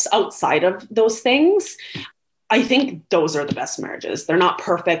themselves outside of those things, I think those are the best marriages. They're not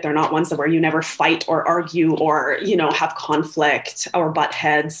perfect. They're not ones where you never fight or argue or, have conflict or butt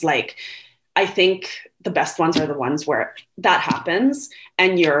heads. Like, I think the best ones are the ones where that happens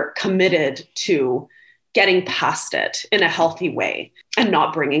and you're committed to getting past it in a healthy way and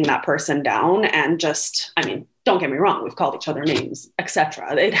not bringing that person down. And just, don't get me wrong, we've called each other names,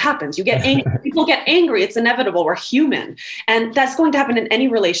 etc. It happens. You get angry. People get angry. It's inevitable. We're human. And that's going to happen in any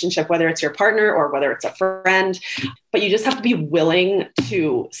relationship, whether it's your partner or whether it's a friend. But you just have to be willing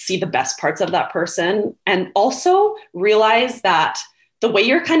to see the best parts of that person, and also realize that the way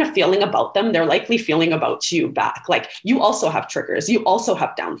you're kind of feeling about them, they're likely feeling about you back. Like, you also have triggers. You also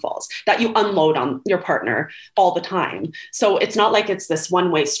have downfalls that you unload on your partner all the time. So it's not like it's this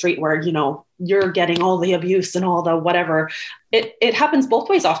one-way street where, you're getting all the abuse and all the whatever. It happens both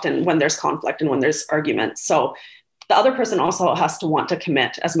ways often when there's conflict and when there's arguments. So the other person also has to want to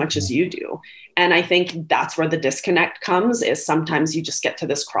commit as much as you do. And I think that's where the disconnect comes, is sometimes you just get to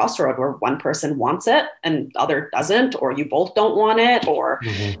this crossroad where one person wants it and the other doesn't, or you both don't want it, or,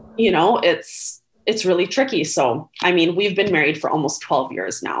 it's really tricky. So, we've been married for almost 12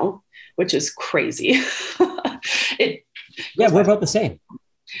 years now, which is crazy. We're about the same.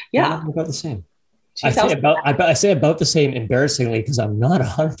 Yeah. We're about the same. I say about the same embarrassingly because I'm not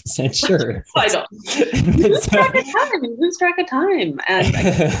 100% sure. I know. Lose track of time.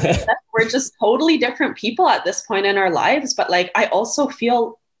 And we're just totally different people at this point in our lives. But I also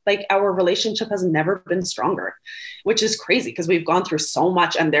feel Like our relationship has never been stronger, which is crazy because we've gone through so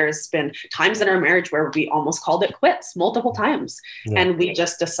much. And there's been times in our marriage where we almost called it quits multiple times. Yeah. And we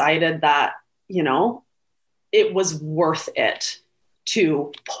just decided that, you know, it was worth it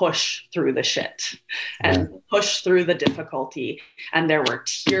to push through the shit and push through the difficulty. And there were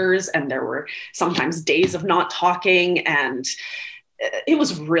tears and there were sometimes days of not talking. And it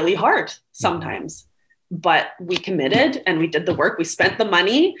was really hard sometimes, but we committed and we did the work. We spent the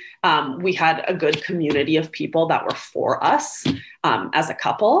money. We had a good community of people that were for us as a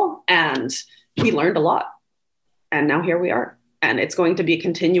couple, and we learned a lot. And now here we are. And it's going to be a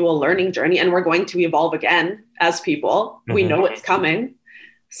continual learning journey, and we're going to evolve again as people. We know it's coming.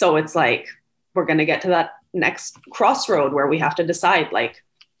 So it's like, we're going to get to that next crossroad where we have to decide, like,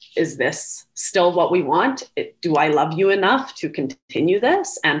 is this still what we want? Do I love you enough to continue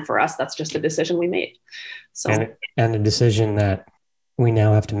this? And for us, that's just a decision we made. So, and a decision that we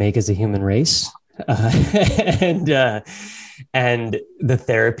now have to make as a human race, and the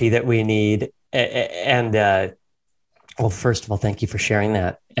therapy that we need. Well, first of all, thank you for sharing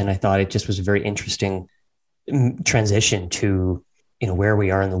that. And I thought it just was a very interesting transition to, you know, where we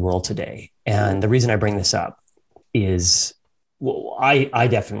are in the world today. And the reason I bring this up is, well, I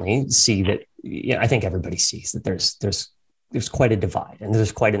definitely see that, I think everybody sees that there's quite a divide and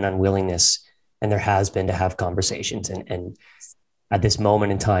there's quite an unwillingness, and there has been, to have conversations. And at this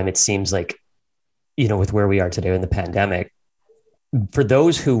moment in time, it seems like, you know, with where we are today in the pandemic, for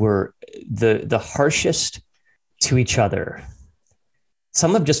those who were the harshest to each other,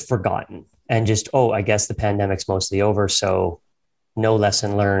 some have just forgotten and just, oh, I guess the pandemic's mostly over, so no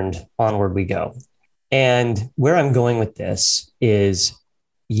lesson learned, onward we go. And where I'm going with this is,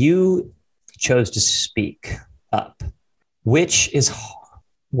 you chose to speak up, which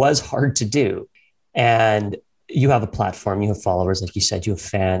was hard to do. And you have a platform, you have followers, like you said, you have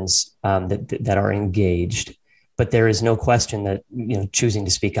fans that are engaged, but there is no question that, you know, choosing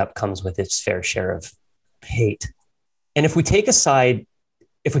to speak up comes with its fair share of hate. And if we put aside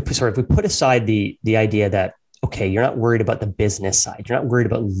the idea that, okay, you're not worried about the business side, you're not worried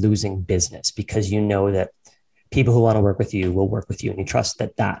about losing business, because you know that people who want to work with you will work with you, and you trust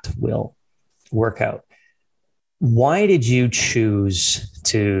that will work out. Why did you choose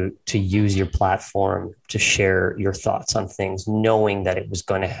to use your platform to share your thoughts on things, knowing that it was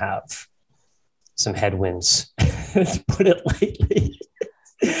going to have some headwinds, to put it lightly?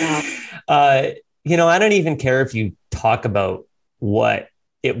 You know, I don't even care if you talk about what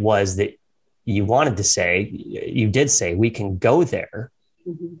it was that you wanted to say. You did say we can go there,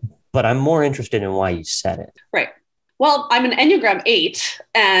 but I'm more interested in why you said it. Right. Well, I'm an Enneagram 8,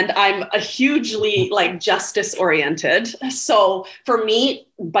 and I'm a hugely justice oriented. So for me,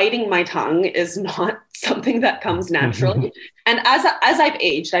 biting my tongue is not something that comes naturally. And as I've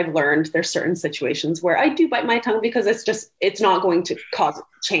aged, I've learned there's certain situations where I do bite my tongue, because it's not going to cause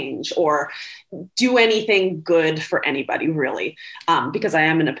change or do anything good for anybody, really, because I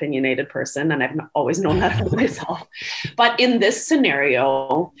am an opinionated person, and I've always known that about myself. But in this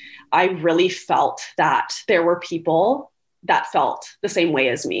scenario, I really felt that there were people that felt the same way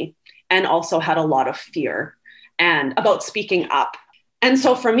as me, and also had a lot of fear and about speaking up. And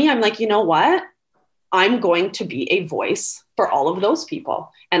so for me, I'm like, you know what? I'm going to be a voice for all of those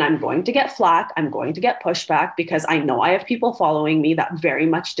people, and I'm going to get flack. I'm going to get pushback, because I know I have people following me that very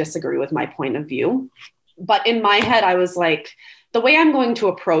much disagree with my point of view. But in my head, I was like, the way I'm going to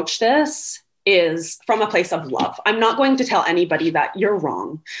approach this is from a place of love. I'm not going to tell anybody that you're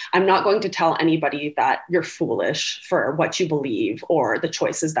wrong. I'm not going to tell anybody that you're foolish for what you believe or the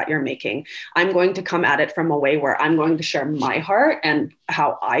choices that you're making. I'm going to come at it from a way where I'm going to share my heart and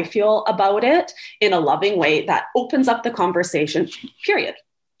how I feel about it in a loving way that opens up the conversation, period.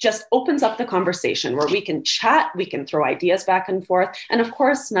 Just opens up the conversation where we can chat, we can throw ideas back and forth. And of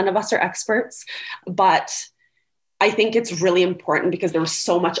course, none of us are experts, but I think it's really important, because there was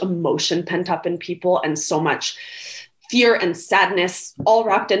so much emotion pent up in people and so much fear and sadness all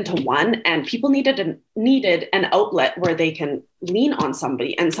wrapped into one. And people needed an outlet where they can lean on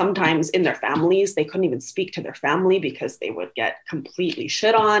somebody. And sometimes in their families, they couldn't even speak to their family because they would get completely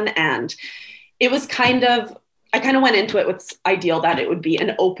shit on. And it was I kind of went into it with ideal that it would be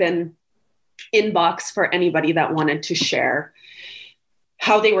an open inbox for anybody that wanted to share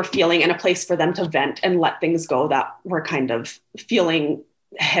how they were feeling, and a place for them to vent and let things go that were kind of feeling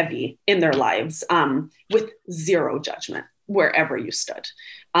heavy in their lives, with zero judgment wherever you stood.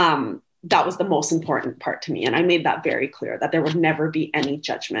 That was the most important part to me. And I made that very clear, that there would never be any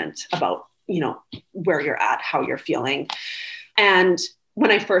judgment about, where you're at, how you're feeling. And when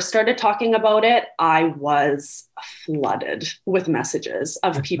I first started talking about it, I was flooded with messages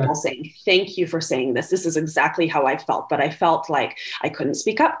of people saying, thank you for saying this. This is exactly how I felt. But I felt like I couldn't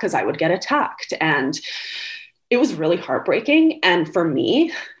speak up because I would get attacked. And it was really heartbreaking. And for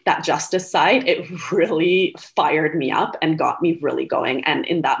me, that justice side, it really fired me up and got me really going. And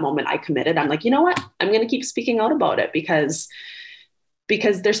in that moment, I committed. I'm like, you know what? I'm going to keep speaking out about it because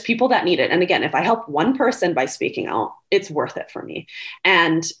there's people that need it. And again, if I help one person by speaking out, it's worth it for me.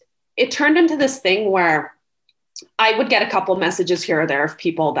 And it turned into this thing where I would get a couple messages here or there of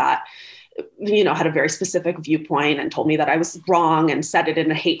people that, you know, had a very specific viewpoint and told me that I was wrong and said it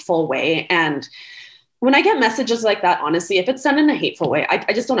in a hateful way. And when I get messages like that, honestly, if it's done in a hateful way,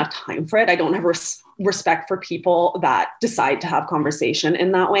 I just don't have time for it. I don't have respect for people that decide to have conversation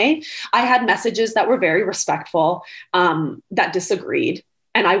in that way. I had messages that were very respectful, that disagreed,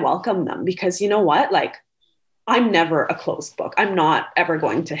 and I welcome them because you know what? Like, I'm never a closed book. I'm not ever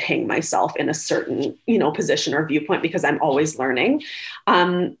going to hang myself in a certain, you know, position or viewpoint because I'm always learning.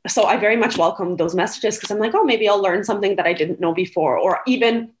 So I very much welcome those messages because I'm like, oh, maybe I'll learn something that I didn't know before, or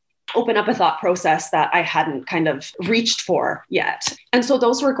even open up a thought process that I hadn't kind of reached for yet. And so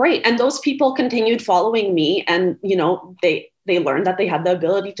those were great. And those people continued following me. And, you know, they learned that they had the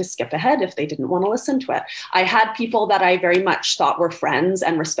ability to skip ahead if they didn't want to listen to it. I had people that I very much thought were friends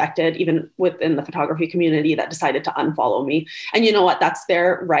and respected, even within the photography community, that decided to unfollow me. And you know what? That's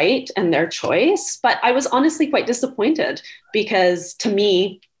their right and their choice. But I was honestly quite disappointed because to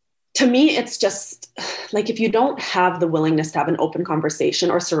me, it's just like, if you don't have the willingness to have an open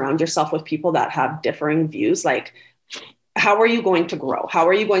conversation or surround yourself with people that have differing views, like, how are you going to grow? How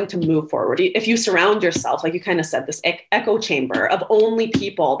are you going to move forward? If you surround yourself, like you kind of said, this echo chamber of only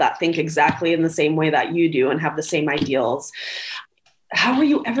people that think exactly in the same way that you do and have the same ideals, how are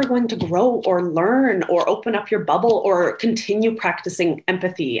you ever going to grow or learn or open up your bubble or continue practicing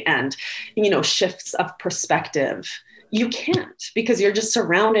empathy and, you know, shifts of perspective? You can't, because you're just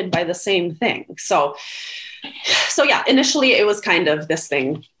surrounded by the same thing. So yeah, initially it was kind of this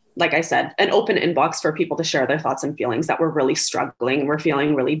thing, like I said, an open inbox for people to share their thoughts and feelings that were really struggling, were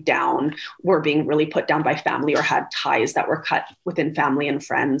feeling really down, were being really put down by family or had ties that were cut within family and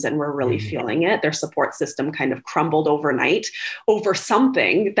friends and were really feeling it. Their support system kind of crumbled overnight over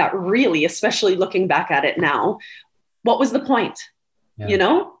something that really, especially looking back at it now, what was the point? Yeah. You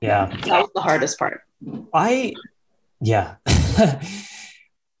know? Yeah. That was the hardest part. Yeah.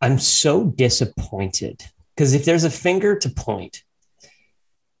 I'm so disappointed because if there's a finger to point,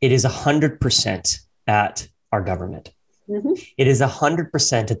 it is 100% at our government. Mm-hmm. It is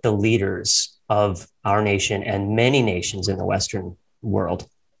 100% at the leaders of our nation and many nations in the Western world,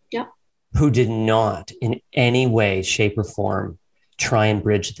 who did not in any way, shape, or form try and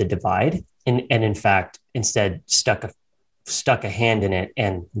bridge the divide. And in fact, instead stuck a hand in it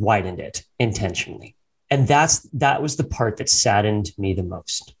and widened it intentionally. And that was the part that saddened me the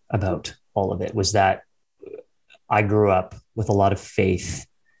most about all of it, was that I grew up with a lot of faith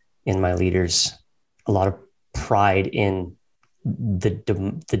in my leaders, a lot of pride in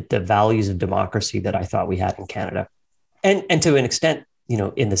the values of democracy that I thought we had in Canada. And to an extent, you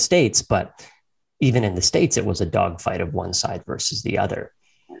know, in the States, but even in the States, it was a dogfight of one side versus the other,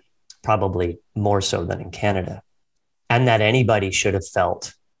 probably more so than in Canada. And that anybody should have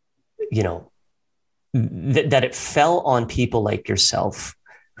felt, you know, that it fell on people like yourself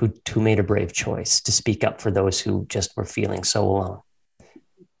who made a brave choice to speak up for those who just were feeling so alone.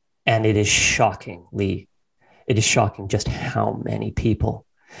 And it is shocking, Lee. It is shocking just how many people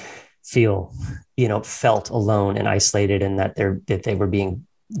felt alone and isolated, and that they were being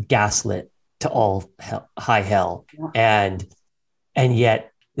gaslit to all high hell. And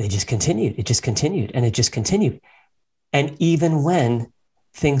yet they just continued. It just continued and it just continued. And even when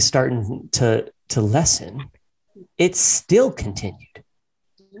things started to lessen, it still continued.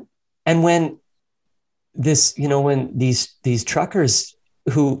 And when when these truckers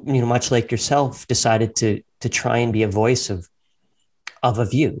who, you know, much like yourself, decided to try and be a voice of a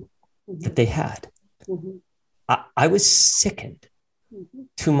view that they had, I was sickened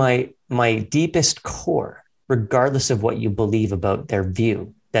to my deepest core, regardless of what you believe about their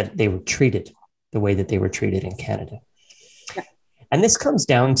view, that they were treated the way that they were treated in Canada. And this comes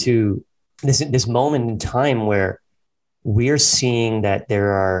down to this moment in time where we're seeing that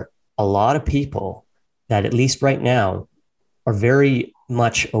there are a lot of people that, at least right now, are very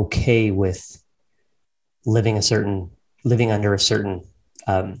much okay with living under a certain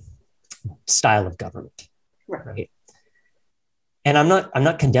style of government. Right. And I'm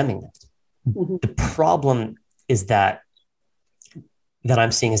not condemning that. Mm-hmm. The problem is that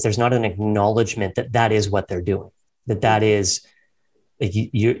I'm seeing is there's not an acknowledgement that is what they're doing, that is like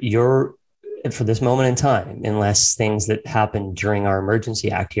you're for this moment in time, unless things that happened during our Emergency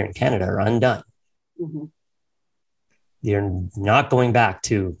Act here in Canada are undone, mm-hmm. You're not going back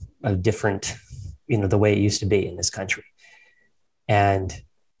to a different, the way it used to be in this country. And,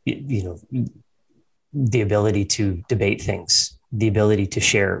 the ability to debate things, the ability to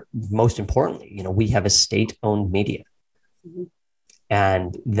share, most importantly, we have a state-owned media. Mm-hmm.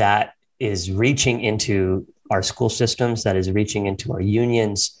 And that is reaching into our school systems, that is reaching into our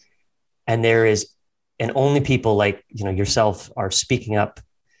unions. And only people like, yourself are speaking up.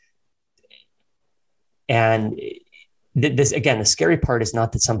 And this, again, the scary part is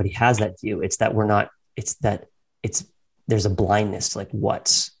not that somebody has that view. It's that there's a blindness to like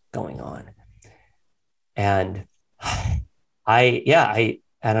what's going on. And I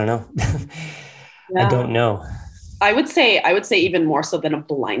don't know. Yeah. I don't know. I would say even more so than a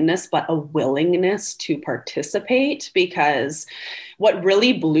blindness, but a willingness to participate, because what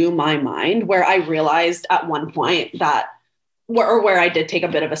really blew my mind, where I realized at one point that, where I did take a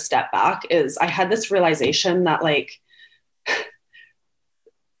bit of a step back, is I had this realization that like,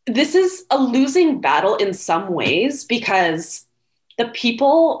 this is a losing battle in some ways, because the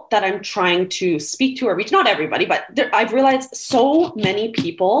people that I'm trying to speak to or reach, not everybody, but I've realized so many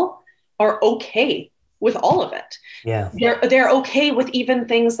people are okay with all of it. Yeah. They're okay with even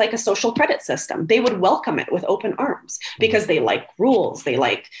things like a social credit system. They would welcome it with open arms because they like rules. They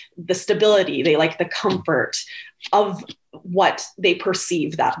like the stability. They like the comfort of what they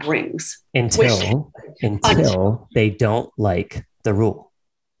perceive that brings. Until they don't like the rule.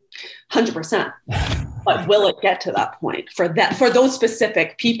 100%. But will it get to that point for those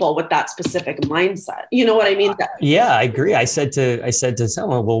specific people with that specific mindset? You know what I mean? Yeah, I agree. I said to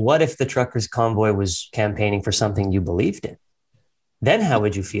someone, well, what if the truckers' convoy was campaigning for something you believed in? Then how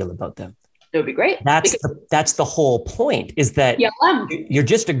would you feel about them? It would be great. That's the whole point, is that you're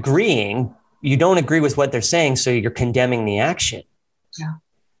just agreeing. You don't agree with what they're saying, so you're condemning the action. Yeah,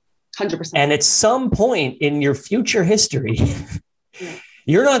 100%. And at some point in your future history,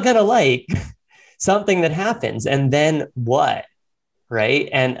 you're not going to like something that happens. And then what? Right.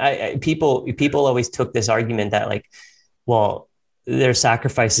 And people always took this argument that like, well, there are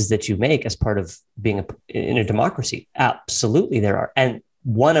sacrifices that you make as part of being in a democracy. Absolutely there are. And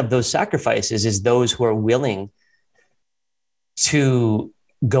one of those sacrifices is those who are willing to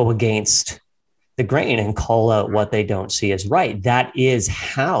go against the grain and call out what they don't see as right. That is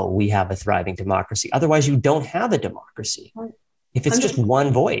how we have a thriving democracy. Otherwise, you don't have a democracy. If it's 100%. Just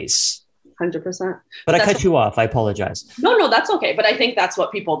one voice. 100%. But I cut you off. I apologize. No, that's okay. But I think that's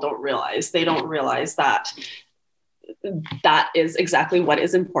what people don't realize. They don't realize that is exactly what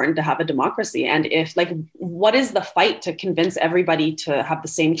is important to have a democracy. And if like, what is the fight to convince everybody to have the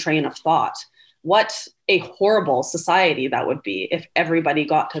same train of thought? What a horrible society that would be if everybody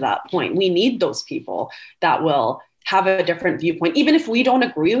got to that point. We need those people that will have a different viewpoint. Even if we don't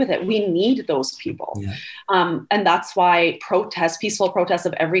agree with it, we need those people. Yeah. And that's why peaceful protests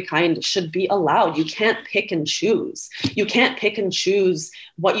of every kind should be allowed. You can't pick and choose. You can't pick and choose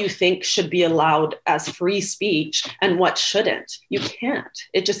what you think should be allowed as free speech and what shouldn't. You can't.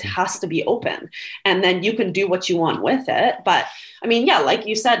 It just has to be open. And then you can do what you want with it. But I mean, yeah, like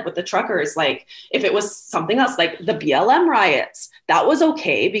you said, with the truckers, like if it was something else, like the BLM riots, that was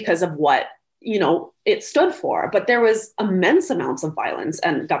okay because of what it stood for, but there was immense amounts of violence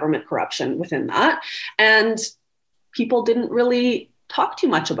and government corruption within that. And people didn't really talk too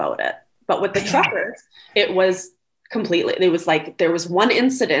much about it. But with the truckers, it was like, there was one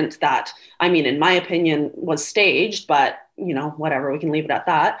incident that, I mean, in my opinion was staged, but whatever, we can leave it at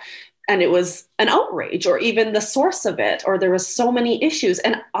that. And it was an outrage, or even the source of it, or there was so many issues.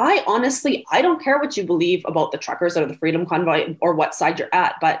 And I honestly don't care what you believe about the truckers or the Freedom Convoy or what side you're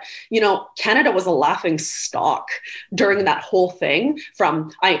at. But, Canada was a laughing stock during that whole thing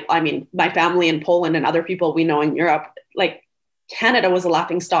from, I mean, my family in Poland and other people we know in Europe, like Canada was a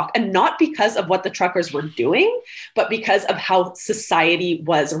laughing stock, and not because of what the truckers were doing, but because of how society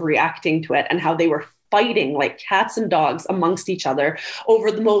was reacting to it and how they were fighting like cats and dogs amongst each other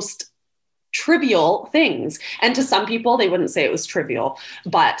over the most trivial things. And to some people, they wouldn't say it was trivial,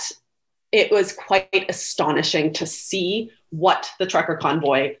 but it was quite astonishing to see what the trucker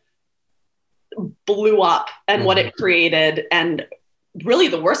convoy blew up and what it created. And really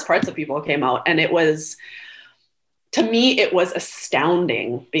the worst parts of people came out. And it was, to me, it was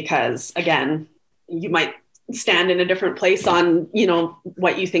astounding because, again, you might stand in a different place on,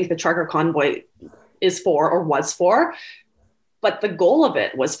 what you think the trucker convoy is for or was for. But the goal of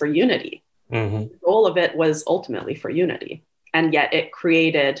it was for unity. Mm-hmm. The goal of it was ultimately for unity. And yet it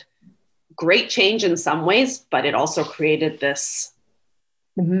created great change in some ways, but it also created this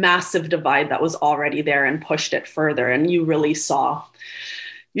massive divide that was already there and pushed it further. And you really saw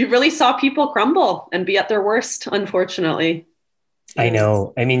people crumble and be at their worst, unfortunately. I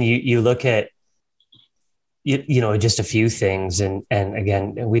know. I mean, you look at, you know, just a few things, and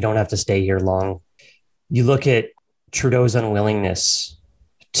again, we don't have to stay here long. You look at Trudeau's unwillingness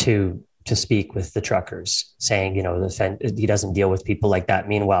to speak with the truckers, saying, you know, he doesn't deal with people like that.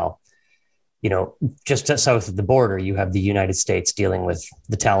 Meanwhile, you know, just south of the border, you have the United States dealing with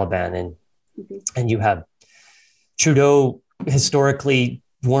the Taliban, and you have Trudeau historically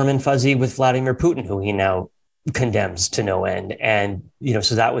warm and fuzzy with Vladimir Putin, who he now condemns to no end. And, you know,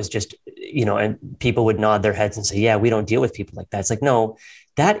 so that was just, you know, and people would nod their heads and say, yeah, we don't deal with people like that. It's like, no,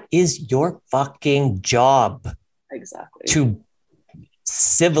 that is your fucking job. Exactly. To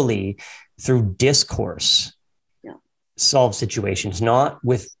civilly, through discourse, solve situations, not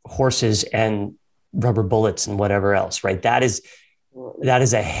with horses and rubber bullets and whatever else, right? That is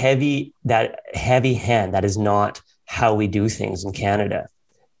a heavy hand. That is not how we do things in Canada,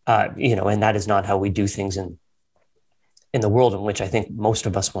 you know, and that is not how we do things in the world in which I think most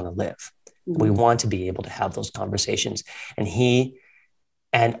of us want to live. Mm-hmm. We want to be able to have those conversations. And he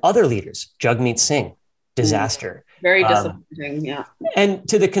and other leaders, Jagmeet Singh, disaster. Very disappointing, yeah. And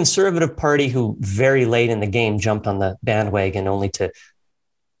to the Conservative Party, who very late in the game jumped on the bandwagon only to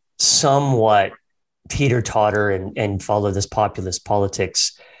somewhat teeter-totter and follow this populist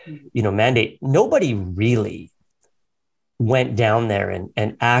politics, you know, mandate. Nobody really went down there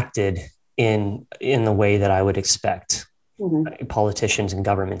and acted in the way that I would expect politicians and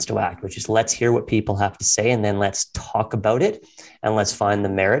governments to act, which is let's hear what people have to say, and then let's talk about it, and let's find the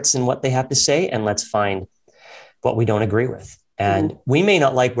merits in what they have to say, and let's find what we don't agree with. And we may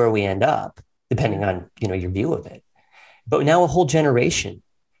not like where we end up, depending on, you know, your view of it. But now a whole generation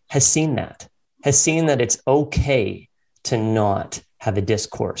has seen that it's okay to not have a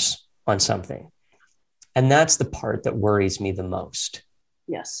discourse on something. And that's the part that worries me the most.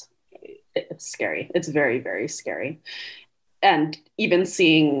 Yes, it's scary. It's very, very scary. And even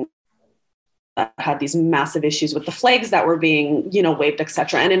seeing had these massive issues with the flags that were being, you know, waved, et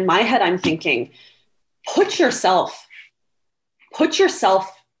cetera. And in my head, I'm thinking, put yourself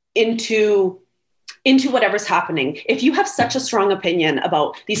into whatever's happening. If you have such a strong opinion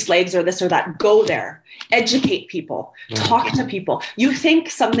about these flags or this or that, go there, educate people, talk to people. You think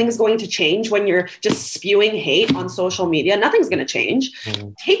something's going to change when you're just spewing hate on social media? Nothing's going to change.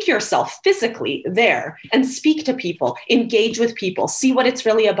 Take yourself physically there and speak to people, engage with people, see what it's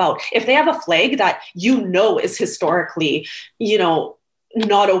really about. If they have a flag that you know is historically, you know,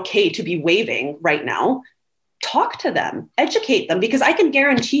 not okay to be waving right now, talk to them, educate them, because I can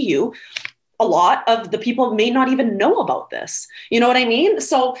guarantee you a lot of the people may not even know about this. You know what I mean?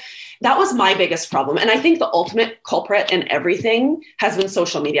 So that was my biggest problem. And I think the ultimate culprit in everything has been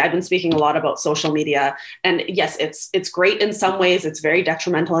social media. I've been speaking a lot about social media, and yes, it's great in some ways, it's very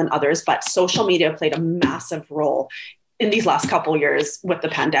detrimental in others, but social media played a massive role in these last couple of years with the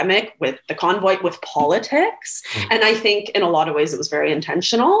pandemic, with the convoy, with politics. And I think in a lot of ways it was very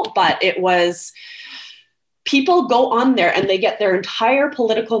intentional, but it was, people go on there and they get their entire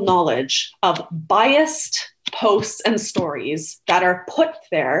political knowledge of biased posts and stories that are put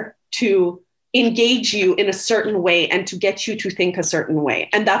there to engage you in a certain way and to get you to think a certain way.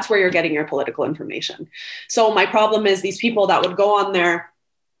 And that's where you're getting your political information. So my problem is these people that would go on there,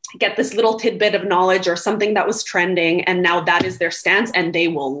 get this little tidbit of knowledge or something that was trending, and now that is their stance, and they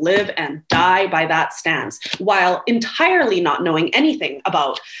will live and die by that stance while entirely not knowing anything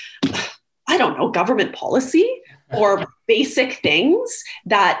about, I don't know, government policy or basic things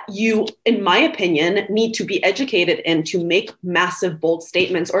that you, in my opinion, need to be educated in to make massive, bold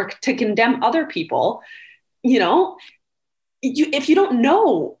statements or to condemn other people. You know, if you don't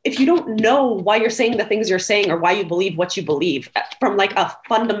know why you're saying the things you're saying or why you believe what you believe from like a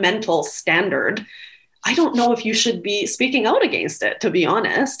fundamental standard, I don't know if you should be speaking out against it, to be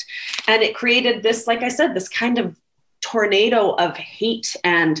honest. And it created this, like I said, this kind of tornado of hate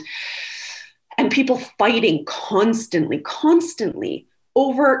and people fighting constantly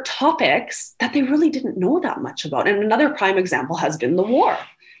over topics that they really didn't know that much about. And another prime example has been the war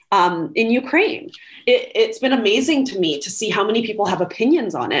in Ukraine. It's been amazing to me to see how many people have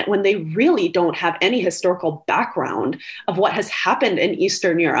opinions on it when they really don't have any historical background of what has happened in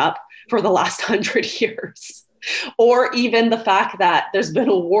Eastern Europe for the last 100 years. Or even the fact that there's been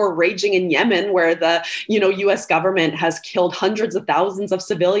a war raging in Yemen where the, you know, US government has killed hundreds of thousands of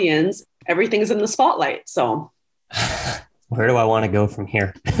civilians. Everything's in the spotlight. So where do I want to go from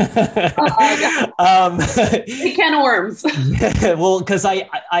here? A can of worms. Yeah, well, because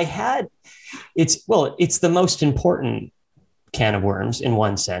I had, it's the most important can of worms in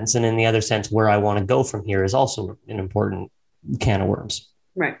one sense. And in the other sense, where I want to go from here is also an important can of worms.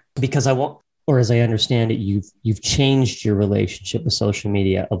 Right. Because I want, or as I understand it, you've changed your relationship with social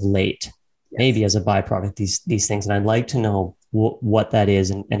media of late, yes, maybe as a byproduct, these things. And I'd like to know what that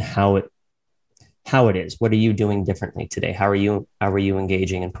is and how it is. What are you doing differently today? How are you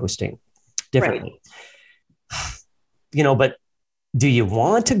engaging and posting differently? Right. But do you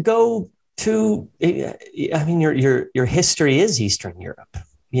want to go to, I mean, your history is Eastern Europe.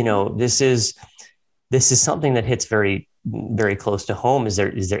 This is something that hits very, very close to home. Is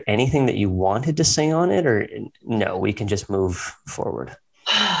there anything that you wanted to say on it, or no, we can just move forward?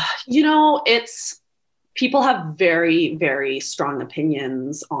 It's, people have very, very strong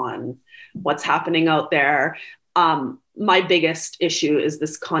opinions on what's happening out there. My biggest issue is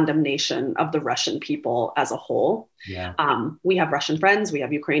this condemnation of the Russian people as a whole. Yeah. We have Russian friends, we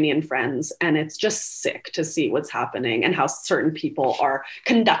have Ukrainian friends, and it's just sick to see what's happening and how certain people are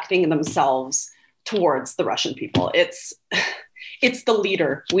conducting themselves towards the Russian people. It's the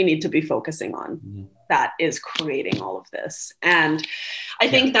leader we need to be focusing on that is creating all of this. And I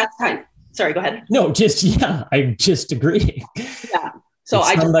think that's sorry, go ahead. No, I just agree. Yeah. So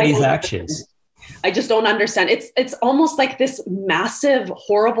somebody's actions. I just don't understand. It's almost like this massive,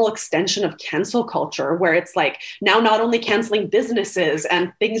 horrible extension of cancel culture where it's like now not only canceling businesses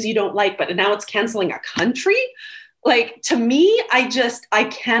and things you don't like, but now it's canceling a country. Like, to me, I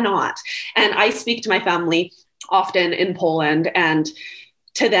cannot. And I speak to my family often in Poland, and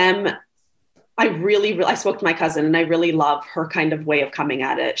to them, I spoke to my cousin, and I really love her kind of way of coming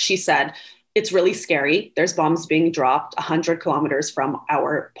at it. She said, it's really scary. There's bombs being dropped 100 kilometers from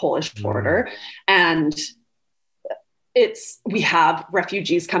our Polish border. And we have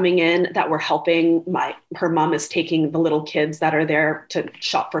refugees coming in that we're helping. Her mom is taking the little kids that are there to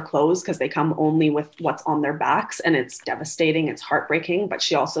shop for clothes because they come only with what's on their backs, and it's devastating. It's heartbreaking. But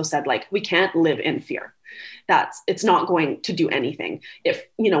she also said, we can't live in fear. It's not going to do anything. If,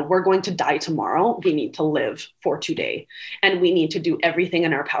 we're going to die tomorrow, we need to live for today. And we need to do everything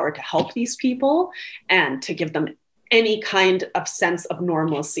in our power to help these people and to give them any kind of sense of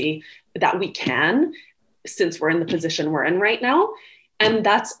normalcy that we can, since we're in the position we're in right now. And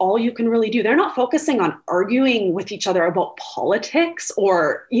that's all you can really do. They're not focusing on arguing with each other about politics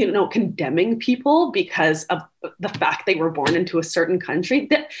or, condemning people because of the fact they were born into a certain country.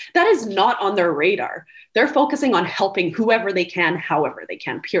 That is not on their radar. They're focusing on helping whoever they can, however they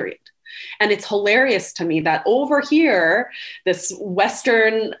can, period. And it's hilarious to me that over here, this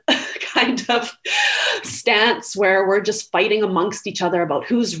Western kind of stance where we're just fighting amongst each other about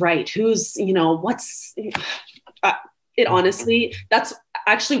who's right, who's, it honestly, that's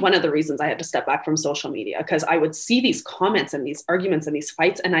actually one of the reasons I had to step back from social media, because I would see these comments and these arguments and these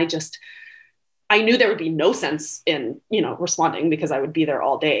fights, and I knew there would be no sense in, responding because I would be there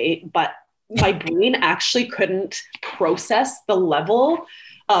all day, but my brain actually couldn't process the level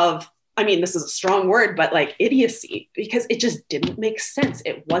of, this is a strong word, but idiocy, because it just didn't make sense.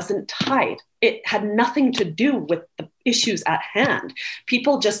 It wasn't tied. It had nothing to do with the issues at hand.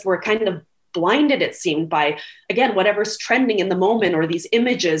 People just were kind of blinded, it seemed, by, again, whatever's trending in the moment, or these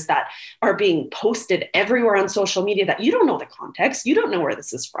images that are being posted everywhere on social media that you don't know the context, you don't know where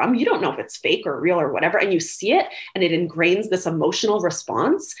this is from, you don't know if it's fake or real or whatever, and you see it and it ingrains this emotional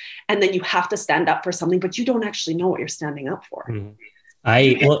response, and then you have to stand up for something, but you don't actually know what you're standing up for.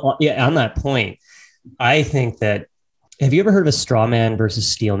 On that point, I think that, have you ever heard of a straw man versus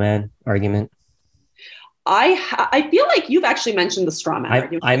steel man argument? I feel like you've actually mentioned the straw man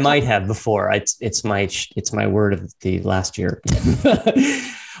argument. I might have before. It's my word of the last year,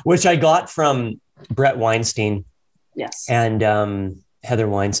 which I got from Brett Weinstein, yes, and Heather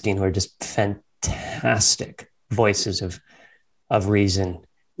Weinstein, who are just fantastic voices of reason.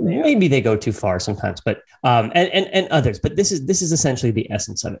 Yeah. Maybe they go too far sometimes, but and others. But this is essentially the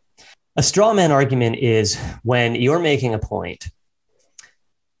essence of it. A straw man argument is when you're making a point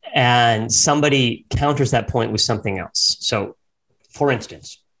and somebody counters that point with something else. So, for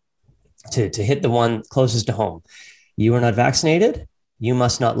instance, to hit the one closest to home, you are not vaccinated, you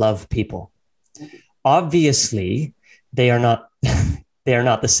must not love people. Obviously, they are not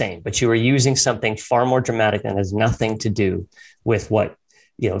the same, but you are using something far more dramatic that has nothing to do with what,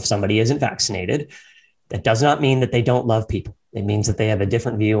 if somebody isn't vaccinated, that does not mean that they don't love people. It means that they have a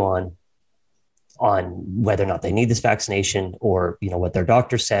different view on whether or not they need this vaccination, or, what their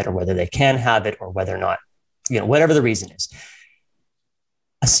doctor said, or whether they can have it, or whether or not, whatever the reason is.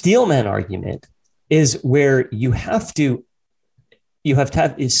 A steel man argument is where you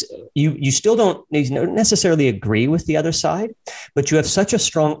still don't necessarily agree with the other side, but you have such a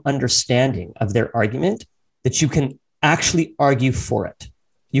strong understanding of their argument that you can actually argue for it.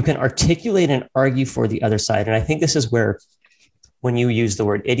 You can articulate and argue for the other side. And I think this is where, when you use the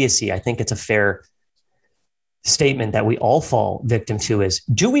word idiocy, I think it's a fair statement that we all fall victim to is,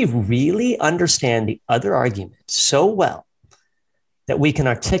 do we really understand the other argument so well that we can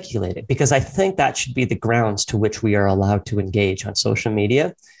articulate it? Because I think that should be the grounds to which we are allowed to engage on social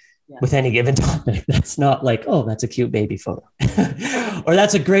media with any given topic. That's not like, oh, that's a cute baby photo or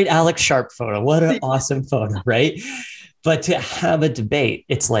that's a great Aleks Sharpe photo. What an awesome photo, right? But to have a debate,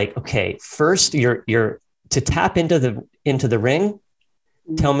 it's like, okay, first you're to tap into the ring.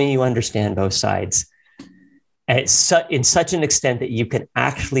 Tell me you understand both sides. And it's in such an extent that you can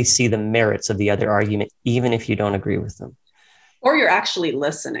actually see the merits of the other argument, even if you don't agree with them. Or you're actually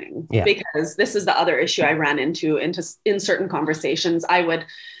listening, because this is the other issue I ran into in certain conversations. I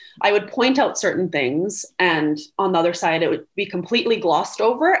would point out certain things, and on the other side, it would be completely glossed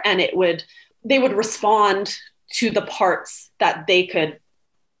over, and they would respond to the parts that they could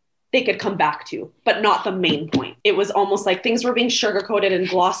come back to, but not the main point. It was almost like things were being sugarcoated and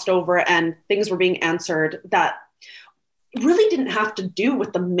glossed over, and things were being answered that really didn't have to do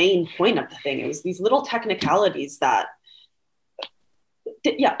with the main point of the thing. It was these little technicalities that,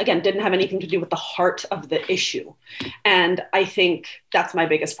 again, didn't have anything to do with the heart of the issue. And I think that's my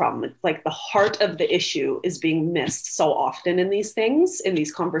biggest problem. It's like the heart of the issue is being missed so often in these things, in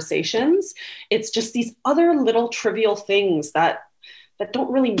these conversations. It's just these other little trivial things that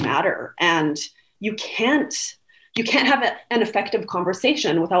don't really matter. And you can't have an effective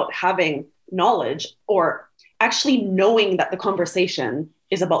conversation without having knowledge or actually knowing that the conversation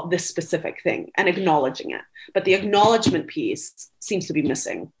is about this specific thing and acknowledging it. But the acknowledgement piece seems to be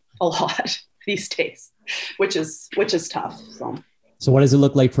missing a lot these days, which is tough. So what does it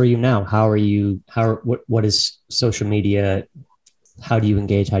look like for you now? What is social media? How do you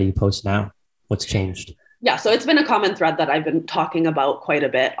engage? How do you post now? What's changed? Yeah, so it's been a common thread that I've been talking about quite a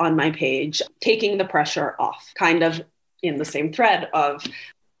bit on my page, taking the pressure off, kind of in the same thread of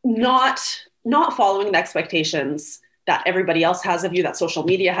not following the expectations that everybody else has of you, that social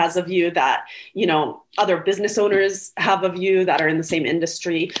media has of you, that, other business owners have of you that are in the same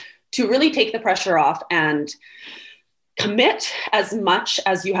industry, to really take the pressure off and commit as much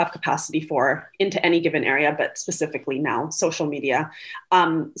as you have capacity for into any given area, but specifically now social media.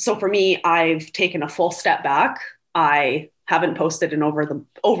 So for me, I've taken a full step back. I haven't posted in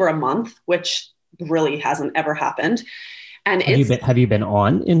over a month, which really hasn't ever happened. And have you been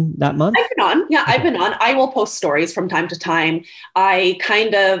on in that month? I've been on. Yeah, okay. I've been on. I will post stories from time to time. I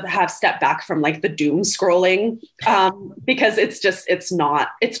kind of have stepped back from like the doom scrolling because it's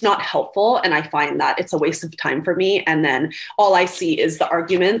not helpful. And I find that it's a waste of time for me. And then all I see is the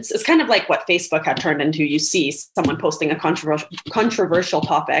arguments. It's kind of like what Facebook had turned into. You see someone posting a controversial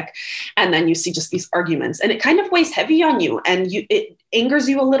topic, and then you see just these arguments, and it kind of weighs heavy on you, and it angers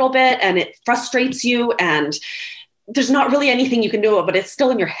you a little bit, and it frustrates you, and there's not really anything you can do, but it's still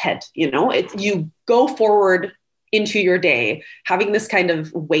in your head. You go forward into your day having this kind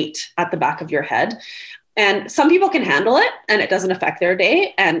of weight at the back of your head. And some people can handle it and it doesn't affect their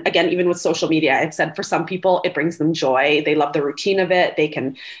day. And again, even with social media, I said for some people, it brings them joy. They love the routine of it. They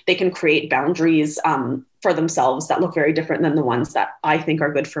can create boundaries for themselves that look very different than the ones that I think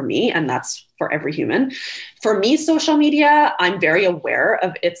are good for me. And that's for every human. For me, social media, I'm very aware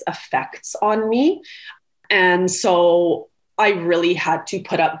of its effects on me. And so I really had to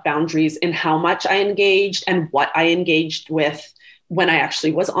put up boundaries in how much I engaged and what I engaged with when I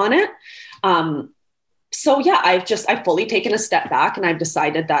actually was on it. So yeah, I've fully taken a step back, and I've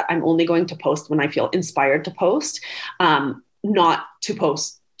decided that I'm only going to post when I feel inspired to post, not to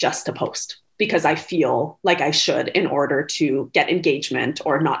post just to post, because I feel like I should in order to get engagement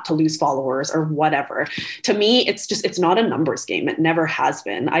or not to lose followers or whatever. To me, it's not a numbers game. It never has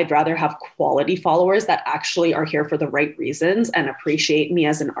been. I'd rather have quality followers that actually are here for the right reasons and appreciate me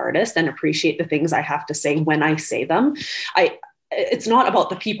as an artist and appreciate the things I have to say when I say them. It's not about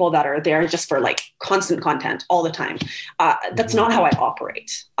the people that are there just for like constant content all the time. That's not how I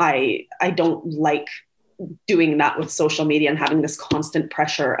operate. I don't like doing that with social media and having this constant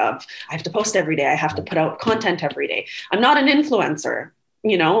pressure of I have to post every day. I have to put out content every day. I'm not an influencer.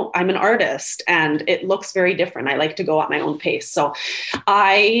 I'm an artist, and it looks very different. I like to go at my own pace. So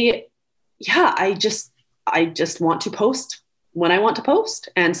I just want to post when I want to post.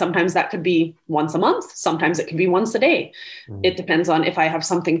 And sometimes that could be once a month. Sometimes it can be once a day. It depends on if I have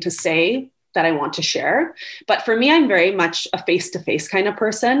something to say that I want to share. But for me, I'm very much a face-to-face kind of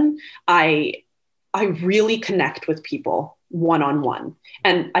person. I really connect with people one-on-one.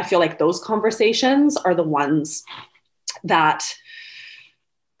 And I feel like those conversations are the ones that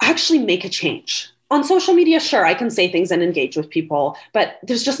actually make a change. On social media, sure, I can say things and engage with people, but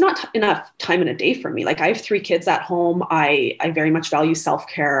there's just not enough time in a day for me. Like I have 3 kids at home. I very much value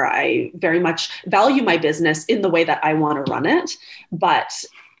self-care. I very much value my business in the way that I want to run it. But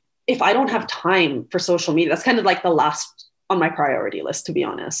if I don't have time for social media, that's kind of like the last on my priority list, to be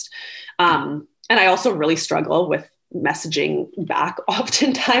honest. And I also really struggle with messaging back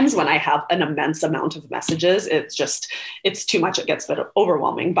oftentimes when I have an immense amount of messages. It's too much. It gets a bit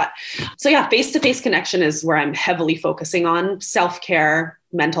overwhelming. But so yeah, face-to-face connection is where I'm heavily focusing on self-care,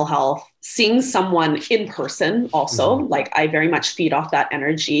 mental health, seeing someone in person also. Mm-hmm. Like I very much feed off that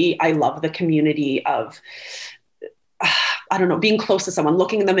energy. I love the community of, I don't know, being close to someone,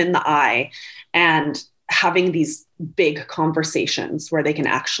 looking them in the eye and having these big conversations where they can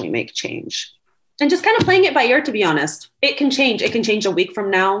actually make change. And just kind of playing it by ear, to be honest. It can change. It can change a week from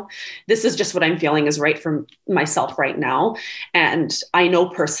now. This is just what I'm feeling is right for myself right now. And I know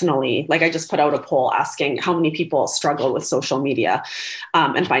personally, like I just put out a poll asking how many people struggle with social media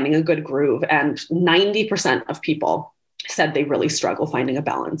and finding a good groove. And 90% of people said they really struggle finding a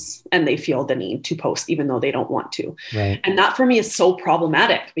balance and they feel the need to post even though they don't want to. Right. And that for me is so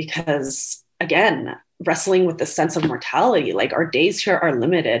problematic because, again, wrestling with the sense of mortality, like our days here are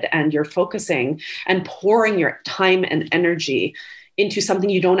limited and you're focusing and pouring your time and energy into something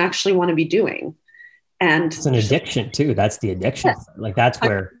you don't actually want to be doing. And it's an addiction too. That's the addiction. Yes. Like that's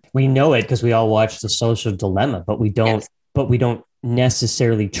where we know it because we all watch The Social Dilemma, but we don't,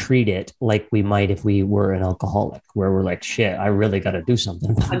 necessarily treat it like we might if we were an alcoholic, where we're like, shit, I really got to do something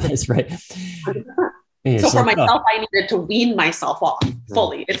about this, right? 100%. So for myself, I needed to wean myself off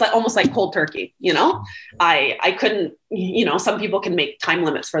fully. It's like almost like cold turkey, you know, I couldn't, you know, some people can make time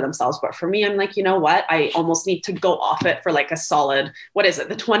limits for themselves, but for me, I'm like, you know what, I almost need to go off it for like a solid, what is it?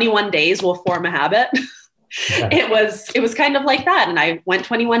 The 21 days will form a habit. Yeah. It was kind of like that. And I went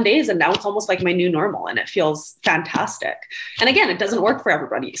 21 days and now it's almost like my new normal and it feels fantastic. And again, it doesn't work for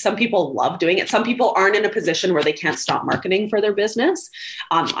everybody. Some people love doing it. Some people aren't in a position where they can't stop marketing for their business.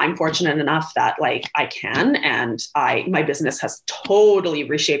 I'm fortunate enough that like I can, and my business has totally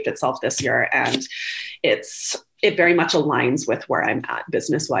reshaped itself this year. And it very much aligns with where I'm at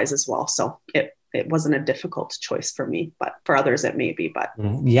business wise as well. So it wasn't a difficult choice for me, but for others it may be, but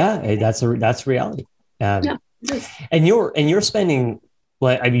yeah, that's reality. Yeah. And you're spending,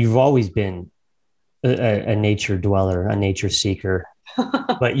 well, I mean, you've always been a nature dweller, a nature seeker,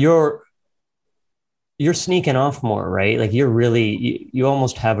 but you're sneaking off more, right? Like you're really, you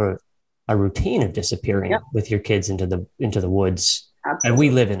almost have a routine of disappearing with your kids into the woods. Absolutely. And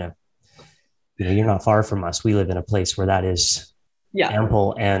we live in you're not far from us. We live in a place where that is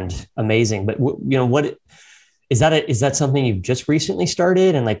ample and amazing. But what is that something you've just recently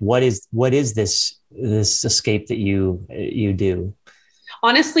started? And like, what is this escape that you do?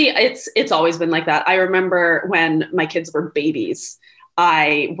 Honestly, it's always been like that. I remember when my kids were babies,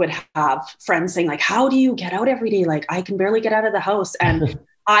 I would have friends saying like, how do you get out every day? Like I can barely get out of the house. And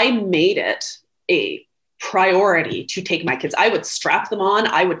I made it a priority to take my kids. I would strap them on.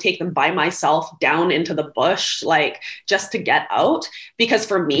 I would take them by myself down into the bush, like just to get out, because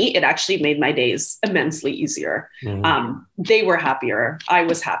for me, it actually made my days immensely easier. They were happier. I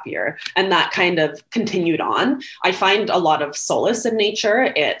was happier. And that kind of continued on. I find a lot of solace in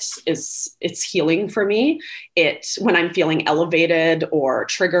nature. It's healing for me. When I'm feeling elevated or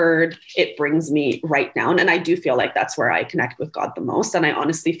triggered, it brings me right down. And I do feel like that's where I connect with God the most. And I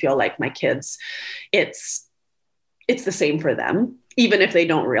honestly feel like my kids, it's the same for them. Even if they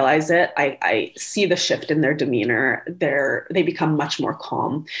don't realize it, I see the shift in their demeanor. They become much more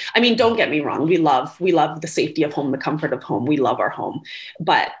calm. I mean, don't get me wrong. We love the safety of home, the comfort of home. We love our home.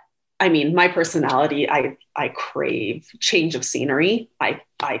 But I mean, my personality, I crave change of scenery. I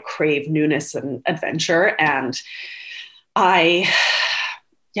crave newness and adventure. And I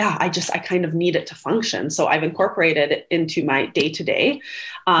kind of need it to function. So I've incorporated it into my day-to-day.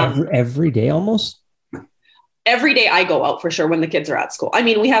 Every day almost? Every day I go out for sure when the kids are at school. I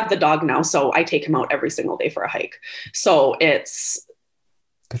mean, we have the dog now, so I take him out every single day for a hike. So it's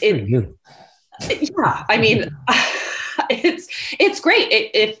good for you. Yeah, I mean, it's great.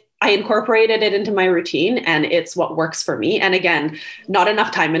 If I incorporated it into my routine and it's what works for me. And again, not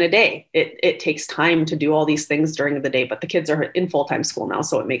enough time in a day. It takes time to do all these things during the day, but the kids are in full-time school now.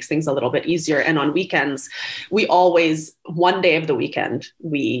 So it makes things a little bit easier. And on weekends, one day of the weekend,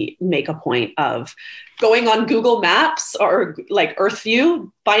 we make a point of going on Google Maps or like Earth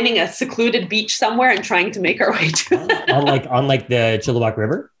View, finding a secluded beach somewhere and trying to make our way to on the Chilliwack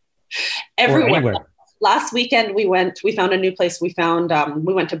River? Everywhere. Last weekend, we found a new place. We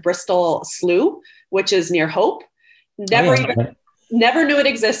went to Bristol Slough, which is near Hope. Never knew it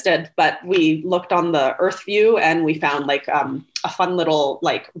existed, but we looked on the Earth view and we found like a fun little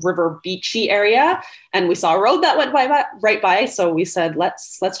like river beachy area, and we saw a road that went right by. So we said,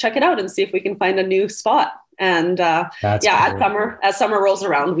 let's check it out and see if we can find a new spot. And That's cool. as summer rolls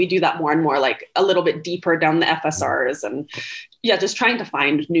around, we do that more and more, like a little bit deeper down the FSRs, and just trying to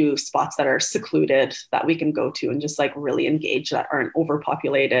find new spots that are secluded that we can go to and just like really engage, that aren't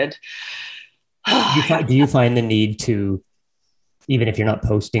overpopulated. Do you find the need to, even if you're not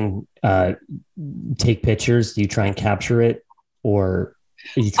posting, take pictures? Do you try and capture it, or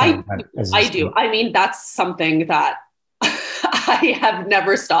are you trying? I do. I mean, that's something that I have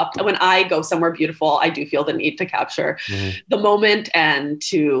never stopped. When I go somewhere beautiful, I do feel the need to capture the moment and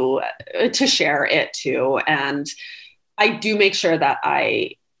to share it too. And I do make sure that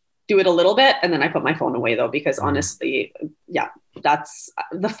I do it a little bit, and then I put my phone away though, because honestly, that's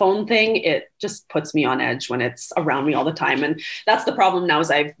the phone thing. It just puts me on edge when it's around me all the time. And that's the problem now, is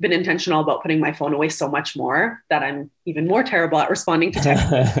I've been intentional about putting my phone away so much more that I'm even more terrible at responding to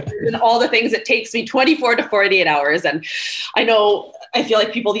text and all the things it takes me 24 to 48 hours. And I feel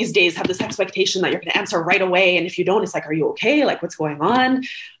like people these days have this expectation that you're going to answer right away. And if you don't, it's like, are you okay? Like, what's going on?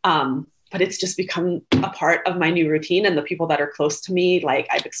 But it's just become a part of my new routine. And the people that are close to me, like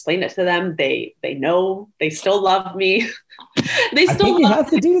I've explained it to them, they know, they still love me. I think you have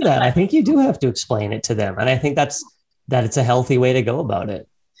to do that. I think you do have to explain it to them. And I think that it's a healthy way to go about it.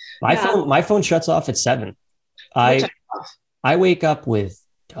 My phone shuts off at 7. I wake up with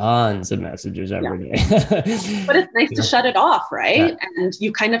tons of messages every day. But it's nice to shut it off, right? Yeah. And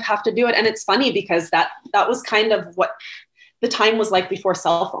you kind of have to do it. And it's funny because that was kind of what the time was like before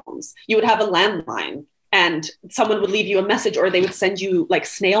cell phones. You would have a landline and someone would leave you a message, or they would send you like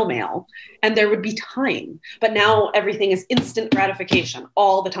snail mail, and there would be time. But now everything is instant gratification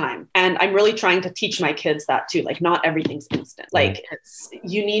all the time. And I'm really trying to teach my kids that too. Like, not everything's instant. Like,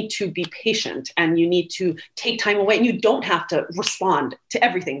 you need to be patient, and you need to take time away, and you don't have to respond to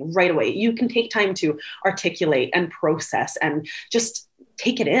everything right away. You can take time to articulate and process and just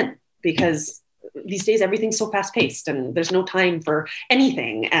take it in, because these days everything's so fast paced and there's no time for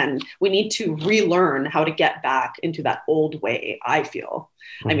anything. And we need to relearn how to get back into that old way, I feel.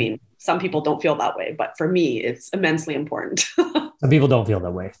 I mean, some people don't feel that way, but for me, it's immensely important. Some people don't feel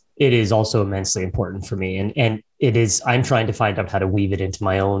that way. It is also immensely important for me. And it is, I'm trying to find out how to weave it into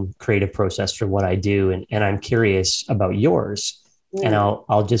my own creative process for what I do. And I'm curious about yours. And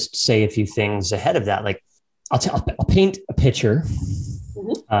I'll just say a few things ahead of that. Like, I'll paint a picture,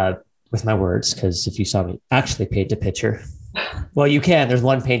 with my words, because if you saw me actually paint a picture, well, you can. There's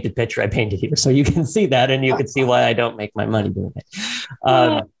one painted picture I painted here, so you can see that, and you can see why I don't make my money doing it.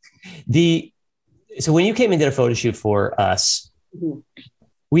 So when you came and did a photo shoot for us,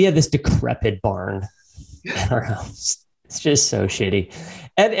 we had this decrepit barn at our house. It's just so shitty.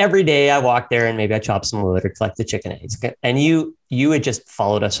 And every day I walk there and maybe I chop some wood or collect the chicken eggs. And you had just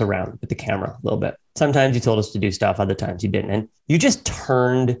followed us around with the camera a little bit. Sometimes you told us to do stuff, other times you didn't. And you just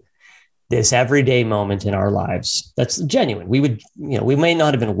turned this everyday moment in our lives that's genuine. We would, we may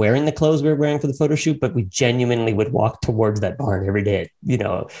not have been wearing the clothes we were wearing for the photo shoot, but we genuinely would walk towards that barn every day,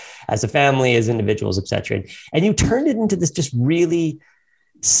 as a family, as individuals, etc. And you turned it into this just really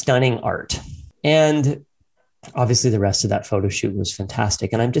stunning art. And obviously the rest of that photo shoot was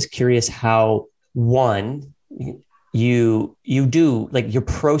fantastic. And I'm just curious how, one, you do, like, your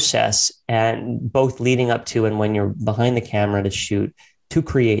process, and both leading up to and when you're behind the camera to shoot, to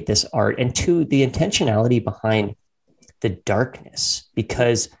create this art, and two, the intentionality behind the darkness,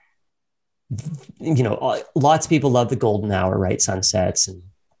 because, lots of people love the golden hour, right? Sunsets and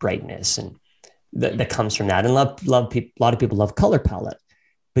brightness, and that comes from that. And a lot of people love color palette,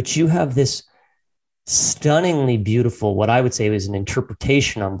 but you have this stunningly beautiful, what I would say was an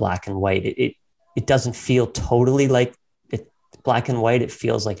interpretation on black and white. It doesn't feel totally like it, black and white. It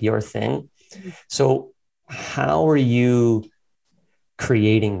feels like your thing. So how are you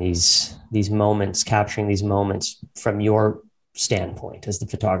creating these moments, capturing these moments from your standpoint as the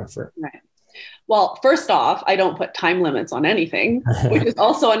photographer? Right. Well, first off, I don't put time limits on anything, which is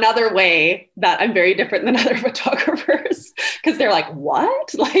also another way that I'm very different than other photographers, because they're like,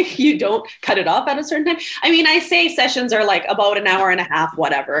 what? Like, you don't cut it off at a certain time? I mean, I say sessions are like about an hour and a half,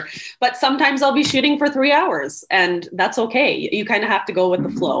 whatever, but sometimes I'll be shooting for 3 hours, and that's okay. You kind of have to go with the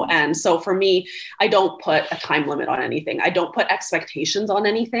flow. And so for me, I don't put a time limit on anything. I don't put expectations on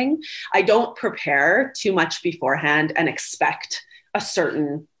anything. I don't prepare too much beforehand and expect a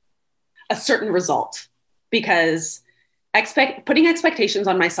certain result, because putting expectations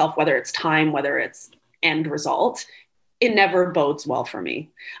on myself, whether it's time, whether it's end result, it never bodes well for me.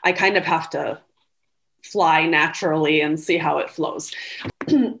 I kind of have to fly naturally and see how it flows.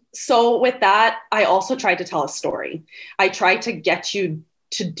 So with that, I also tried to tell a story. I tried to get you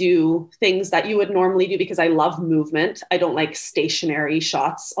to do things that you would normally do because I love movement. I don't like stationary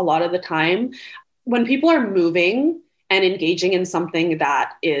shots a lot of the time. When people are moving and engaging in something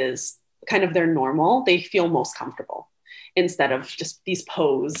that is kind of their normal, they feel most comfortable instead of just these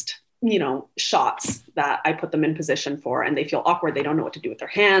posed, shots that I put them in position for, and they feel awkward. They don't know what to do with their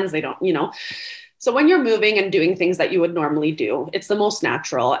hands. They don't. So when you're moving and doing things that you would normally do, it's the most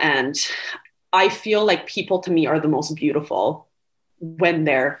natural. And I feel like people to me are the most beautiful when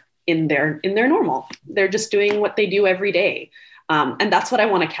they're in their normal. They're just doing what they do every day. And that's what I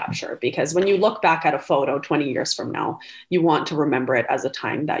want to capture, because when you look back at a photo 20 years from now, you want to remember it as a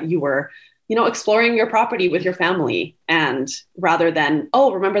time that you were, exploring your property with your family. And rather than,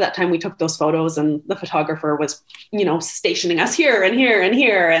 oh, remember that time we took those photos and the photographer was, stationing us here and here and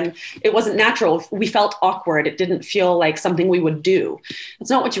here. And it wasn't natural. We felt awkward. It didn't feel like something we would do. It's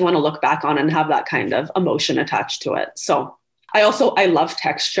not what you want to look back on and have that kind of emotion attached to it. So I love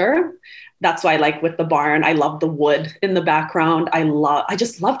texture. That's why, like with the barn, I love the wood in the background. I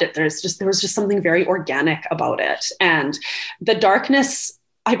just loved it. There was just something very organic about it. And the darkness,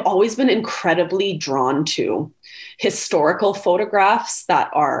 I've always been incredibly drawn to historical photographs that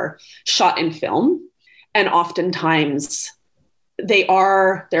are shot in film. And oftentimes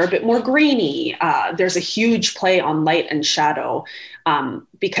they're a bit more grainy. There's a huge play on light and shadow,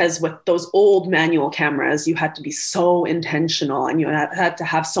 because with those old manual cameras, you had to be so intentional and you had to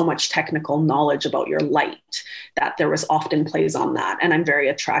have so much technical knowledge about your light that there was often plays on that. And I'm very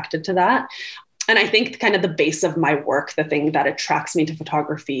attracted to that. And I think kind of the base of my work, the thing that attracts me to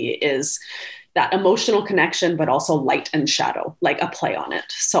photography is that emotional connection, but also light and shadow, like a play on it.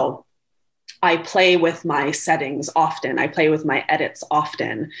 So I play with my settings often. I play with my edits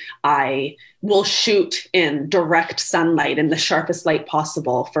often. I will shoot in direct sunlight in the sharpest light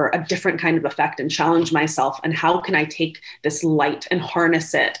possible for a different kind of effect and challenge myself. And how can I take this light and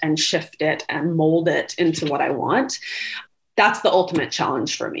harness it and shift it and mold it into what I want? That's the ultimate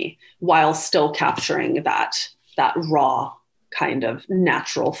challenge for me, while still capturing that raw kind of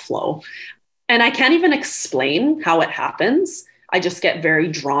natural flow. And I can't even explain how it happens. I just get very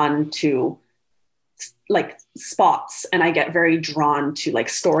drawn to like spots, and I get very drawn to like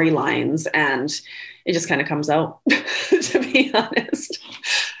storylines, and it just kind of comes out, to be honest.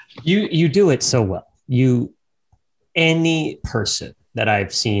 You do it so well. Any person that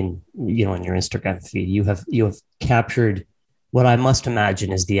I've seen, in your Instagram feed, you have captured what I must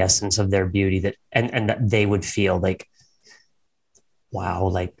imagine is the essence of their beauty, that and that they would feel like, wow,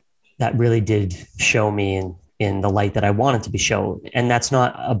 like that really did show me in the light that I wanted to be shown. And that's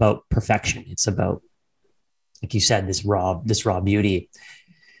not about perfection. It's about, like you said, this raw beauty.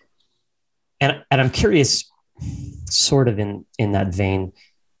 And I'm curious, sort of in that vein,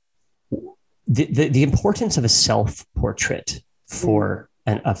 the importance of a self-portrait for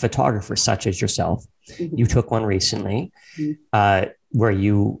a photographer such as yourself. Mm-hmm. You took one recently where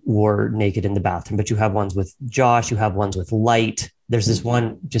you were naked in the bathroom, but you have ones with Josh, you have ones with light. There's this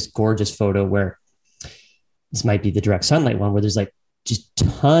one just gorgeous photo where this might be the direct sunlight one, where there's like just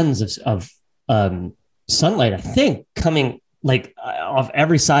tons of sunlight, I think, coming like off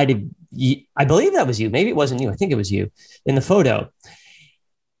every side of you. I believe that was you. Maybe it wasn't you. I think it was you in the photo.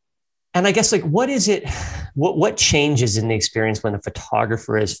 And I guess, like, what is it? What changes in the experience when a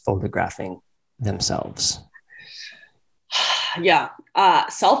photographer is photographing themselves? Yeah.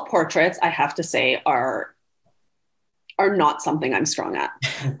 Self-portraits, I have to say, are not something I'm strong at.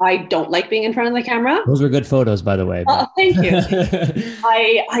 I don't like being in front of the camera. Those were good photos, by the way. Thank you.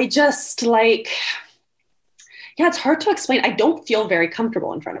 I just like, yeah, it's hard to explain. I don't feel very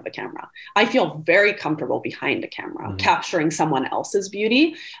comfortable in front of a camera. I feel very comfortable behind a camera, capturing someone else's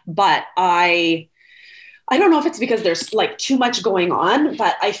beauty. But I don't know if it's because there's like too much going on,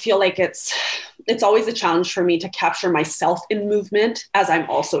 but I feel like it's always a challenge for me to capture myself in movement as I'm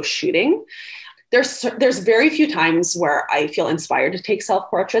also shooting. There's very few times where I feel inspired to take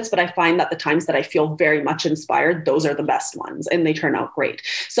self-portraits, but I find that the times that I feel very much inspired, those are the best ones and they turn out great.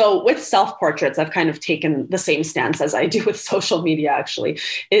 So with self-portraits, I've kind of taken the same stance as I do with social media, actually,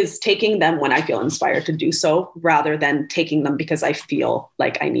 is taking them when I feel inspired to do so, rather than taking them because I feel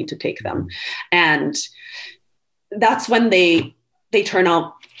like I need to take them. And that's when they turn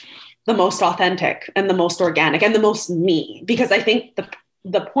out the most authentic and the most organic and the most me, because I think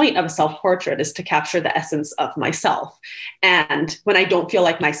the point of a self-portrait is to capture the essence of myself. And when I don't feel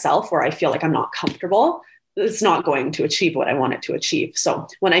like myself, or I feel like I'm not comfortable, it's not going to achieve what I want it to achieve. So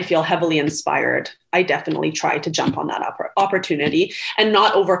when I feel heavily inspired, I definitely try to jump on that opportunity and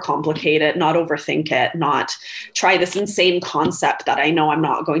not overcomplicate it, not overthink it, not try this insane concept that I know I'm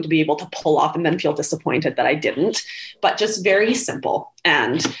not going to be able to pull off and then feel disappointed that I didn't, but just very simple.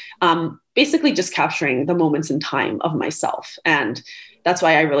 And basically just capturing the moments in time of myself. And that's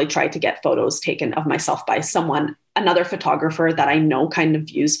why I really try to get photos taken of myself by another photographer that I know kind of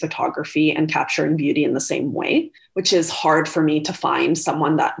views photography and capturing beauty in the same way, which is hard for me to find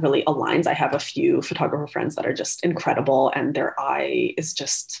someone that really aligns. I have a few photographer friends that are just incredible, and their eye is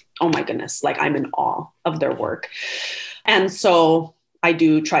just, oh my goodness, like I'm in awe of their work. And so I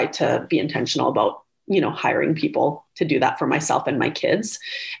do try to be intentional about, hiring people to do that for myself and my kids.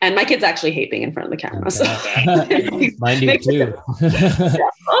 And my kids actually hate being in front of the camera. So mine do too.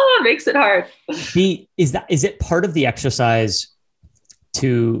 Oh, it makes it hard. Is it part of the exercise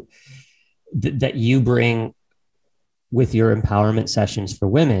that you bring with your empowerment sessions for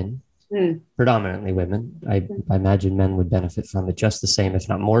women, predominantly women? I imagine men would benefit from it just the same, if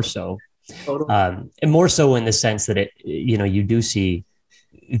not more so. Totally. And more so in the sense that you do see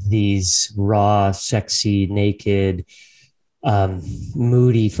these raw, sexy, naked,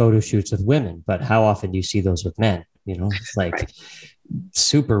 moody photo shoots with women, but how often do you see those with men? It's like right.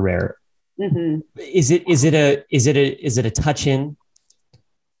 Super rare. Mm-hmm. Is it a touch in?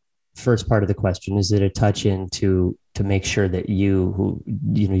 First part of the question, is it a touch in to make sure that you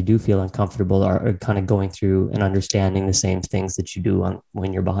do feel uncomfortable are kind of going through and understanding the same things that you do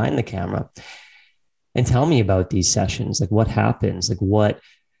when you're behind the camera? And tell me about these sessions. Like what happens? Like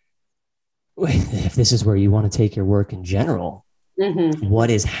if this is where you want to take your work in general, what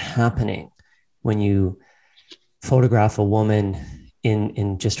is happening when you photograph a woman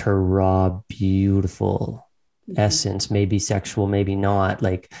in just her raw, beautiful essence, maybe sexual, maybe not,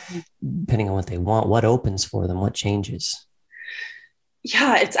 like depending on what they want, what opens for them, what changes?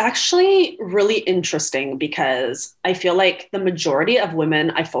 Yeah, it's actually really interesting because I feel like the majority of women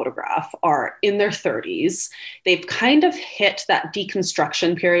I photograph are in their 30s. They've kind of hit that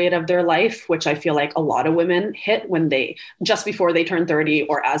deconstruction period of their life, which I feel like a lot of women hit just before they turn 30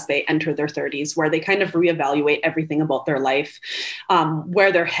 or as they enter their 30s, where they kind of reevaluate everything about their life,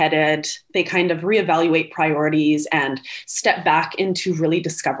 where they're headed. They kind of reevaluate priorities and step back into really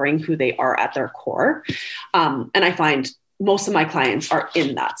discovering who they are at their core. And I find most of my clients are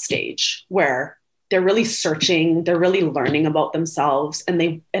in that stage where they're really searching, they're really learning about themselves,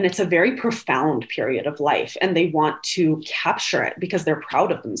 and it's a very profound period of life, and they want to capture it because they're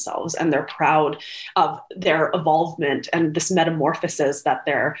proud of themselves and they're proud of their evolvement and this metamorphosis that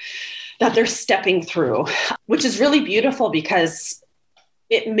they're stepping through, which is really beautiful because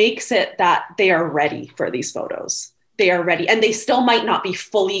it makes it that they are ready for these photos. They are ready, and they still might not be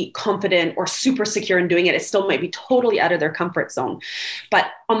fully confident or super secure in doing it. It still might be totally out of their comfort zone,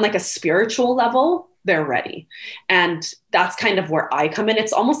 but on like a spiritual level, they're ready. And that's kind of where I come in.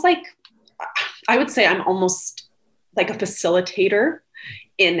 It's almost like, I would say I'm almost like a facilitator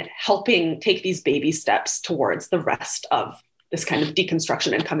in helping take these baby steps towards the rest of this kind of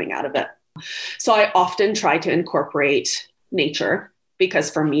deconstruction and coming out of it. So I often try to incorporate nature,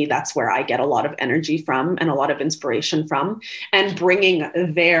 because for me, that's where I get a lot of energy from and a lot of inspiration from, and bringing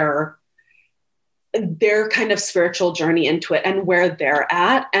their kind of spiritual journey into it and where they're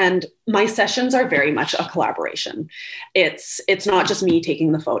at. And my sessions are very much a collaboration. It's not just me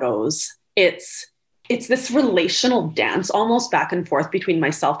taking the photos. It's this relational dance almost back and forth between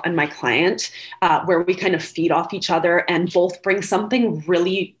myself and my client, where we kind of feed off each other and both bring something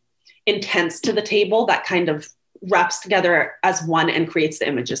really intense to the table that kind of wraps together as one and creates the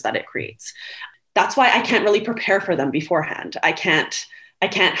images that it creates. That's why I can't really prepare for them beforehand. I can't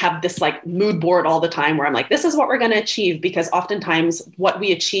have this like mood board all the time where I'm like, this is what we're going to achieve, because oftentimes what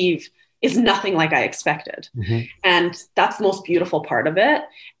we achieve is nothing like I expected. Mm-hmm. And that's the most beautiful part of it.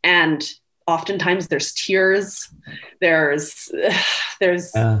 And oftentimes there's tears, there's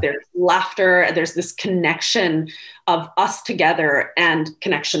laughter, there's this connection of us together and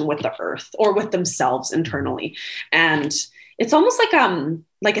connection with the earth or with themselves internally. And it's almost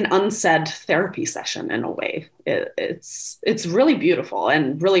like an unsaid therapy session in a way. It's really beautiful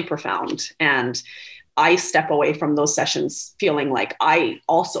and really profound. And I step away from those sessions feeling like I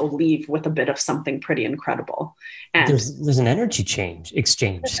also leave with a bit of something pretty incredible. And there's an energy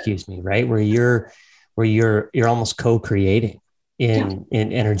exchange, right? Where you're almost co-creating in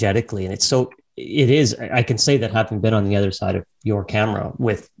energetically. And it is, I can say that having been on the other side of your camera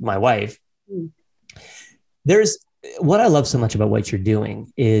with my wife, what I love so much about what you're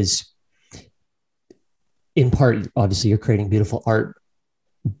doing is, in part, obviously you're creating beautiful art,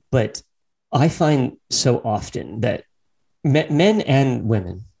 but I find so often that men and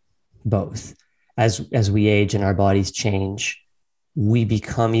women both, as we age and our bodies change, we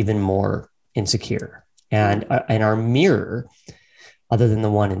become even more insecure. And our mirror, other than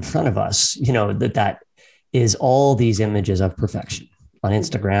the one in front of us, that is all these images of perfection on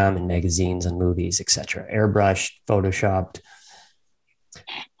Instagram and magazines and movies, etc., airbrushed, photoshopped.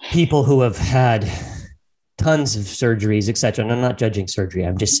 People who have had tons of surgeries, etc. And I'm not judging surgery.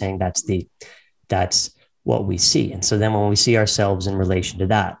 I'm just saying that's what we see. And so then when we see ourselves in relation to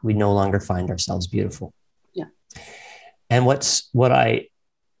that, we no longer find ourselves beautiful. Yeah. And what I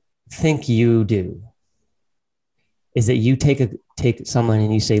think you do is that you take someone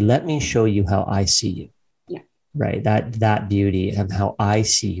and you say, let me show you how I see you. Yeah. Right. That beauty and how I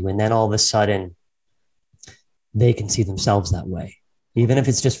see you. And then all of a sudden they can see themselves that way, even if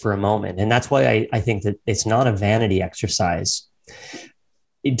it's just for a moment. And that's why I think that it's not a vanity exercise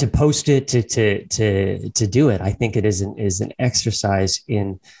to post it, to do it. I think it is an exercise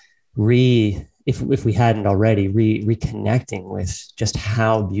in if we hadn't already, reconnecting with just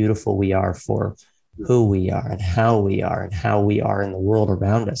how beautiful we are for who we are and how we are in the world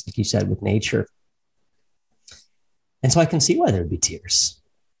around us, like you said, with nature. And so I can see why there'd be tears.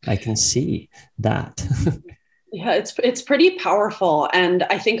 I can see that. Yeah, it's pretty powerful. And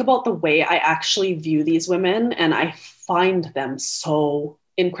I think about the way I actually view these women, and I find them so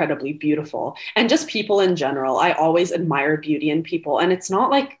incredibly beautiful. And just people in general. I always admire beauty in people. And it's not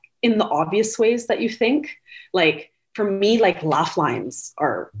like in the obvious ways that you think. Like for me, like laugh lines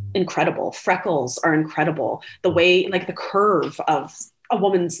are incredible. Freckles are incredible. The way, like the curve of a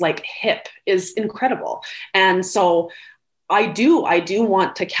woman's like hip is incredible. And so I do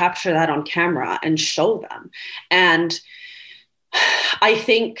want to capture that on camera and show them. And I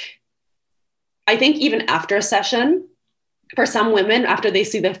think even after a session, for some women, after they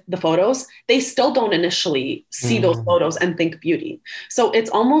see the photos, they still don't initially see those photos and think beauty. So it's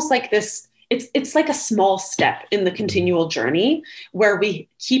almost like this, it's like a small step in the continual journey where we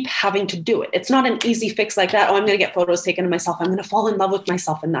keep having to do it. It's not an easy fix like that. Oh, I'm going to get photos taken of myself. I'm going to fall in love with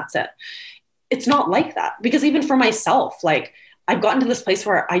myself and that's it. It's not like that, because even for myself, like I've gotten to this place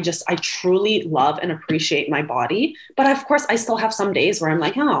where I truly love and appreciate my body. But of course I still have some days where I'm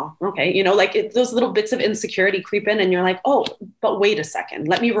like, oh, okay. Like those little bits of insecurity creep in and you're like, oh, but wait a second,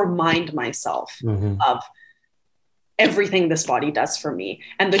 let me remind myself of everything this body does for me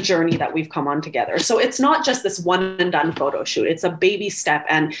and the journey that we've come on together. So it's not just this one and done photo shoot. It's a baby step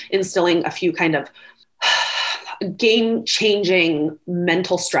and instilling a few kind of game-changing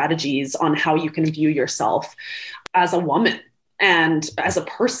mental strategies on how you can view yourself as a woman and as a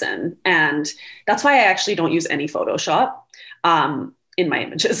person. And that's why I actually don't use any Photoshop in my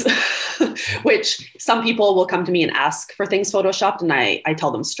images, which some people will come to me and ask for things Photoshopped. And I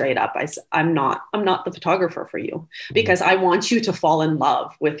tell them straight up, I'm not the photographer for you, because I want you to fall in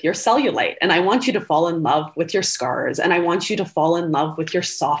love with your cellulite, and I want you to fall in love with your scars, and I want you to fall in love with your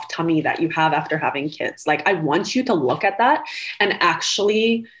soft tummy that you have after having kids. Like, I want you to look at that and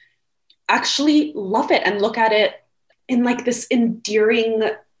actually love it and look at it in like this endearing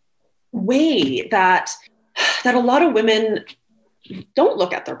way that a lot of women don't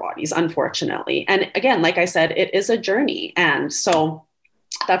look at their bodies, unfortunately. And again, like I said, it is a journey. And so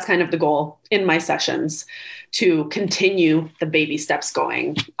that's kind of the goal in my sessions, to continue the baby steps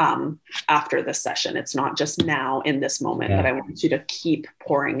going after this session. It's not just now in this moment, but I want you to keep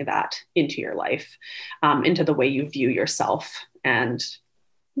pouring that into your life, into the way you view yourself. And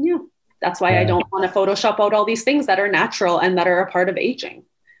that's why I don't want to Photoshop out all these things that are natural and that are a part of aging.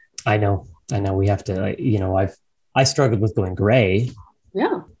 I know. We have to, I struggled with going gray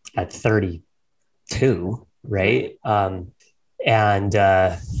at 32, right? And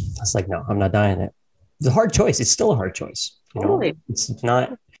I was like, no, I'm not dying it. It's a hard choice. It's still a hard choice. Totally. It's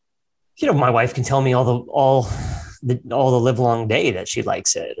not, my wife can tell me all the live long day that she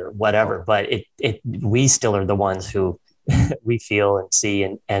likes it or whatever, but we still are the ones who we feel and see.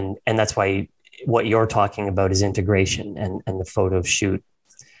 And that's why what you're talking about is integration and the photo shoot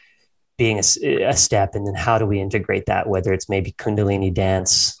being a step. And then how do we integrate that, whether it's maybe Kundalini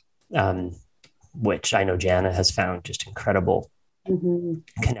dance, which I know Jana has found just incredible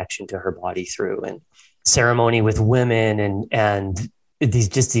connection to her body through, and ceremony with women and these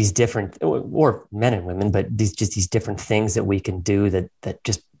different, or men and women, but these different things that we can do that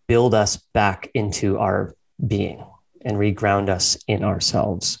just build us back into our being and reground us in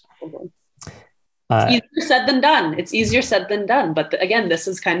ourselves. It's easier said than done. It's easier said than done. But again, this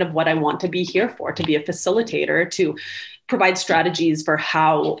is kind of what I want to be here for, to be a facilitator, to provide strategies for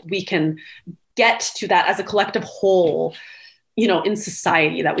how we can get to that as a collective whole in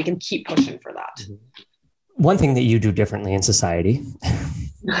society that we can keep pushing for that. One thing that you do differently in society,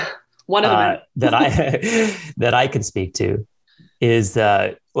 one of the that I can speak to, is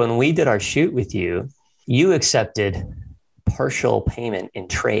that when we did our shoot with you, you accepted partial payment in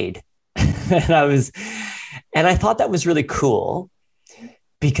trade. and I thought that was really cool,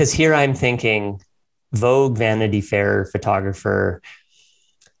 because here I'm thinking Vogue, Vanity Fair photographer.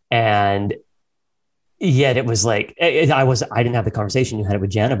 And yet it was like, I didn't have the conversation. You had it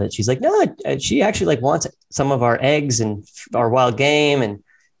with Jana, but she's like, no, she actually like wants some of our eggs and our wild game. And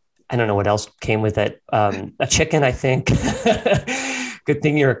I don't know what else came with it. A chicken, I think. Good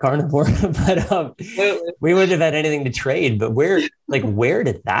thing you're a carnivore, but we wouldn't have had anything to trade. But where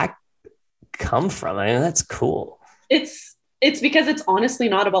did that come from? I mean, that's cool. It's because it's honestly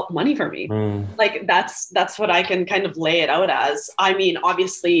not about money for me. Like that's what I can kind of lay it out as. I mean,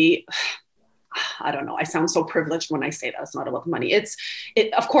 obviously, I don't know. I sound so privileged when I say that it's not about the money.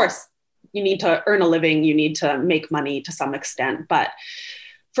 Of course, you need to earn a living. You need to make money to some extent. But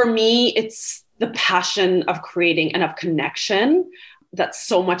for me, it's the passion of creating and of connection that's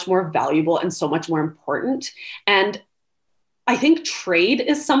so much more valuable and so much more important. And I think trade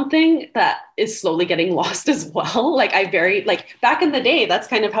is something that is slowly getting lost as well. Like back in the day, that's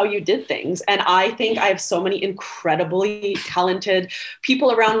kind of how you did things. And I think I have so many incredibly talented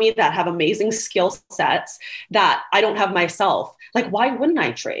people around me that have amazing skill sets that I don't have myself. Like, why wouldn't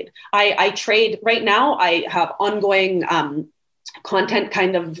I trade? I trade right now. I have ongoing content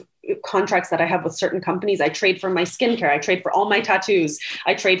kind of contracts that I have with certain companies. I trade for my skincare. I trade for all my tattoos.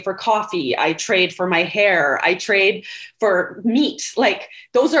 I trade for coffee. I trade for my hair. I trade for meat. Like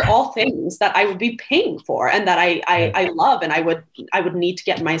those are all things that I would be paying for and that I love and I would need to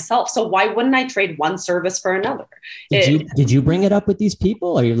get myself. So why wouldn't I trade one service for another? Did you bring it up with these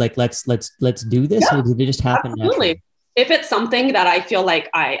people? Are you like, let's do this? Yeah, or did it just happen? Absolutely. Naturally? If it's something that I feel like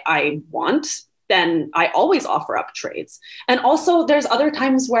I want, then I always offer up trades. And also there's other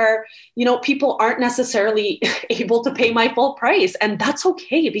times where, people aren't necessarily able to pay my full price. And that's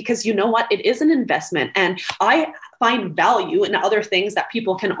okay, because you know what? It is an investment and I find value in other things that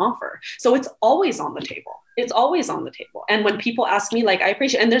people can offer. So it's always on the table. It's always on the table. And when people ask me, like, I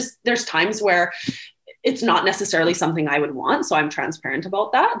appreciate, and there's times where it's not necessarily something I would want. So I'm transparent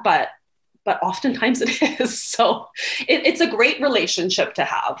about that, but oftentimes it is. So it's a great relationship to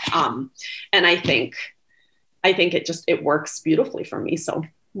have. And I think it works beautifully for me. So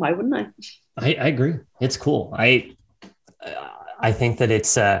why wouldn't I? I agree. It's cool. I think that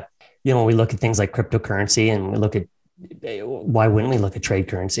it's, we look at things like cryptocurrency and we look at, why wouldn't we look at trade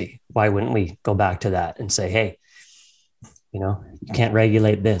currency? Why wouldn't we go back to that and say, hey, you can't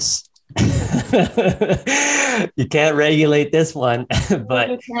regulate this. You can't regulate this one. But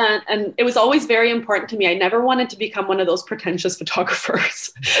you can't. And it was always very important to me. I never wanted to become one of those pretentious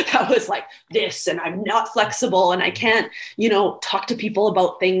photographers that was like this, and I'm not flexible and I can't, talk to people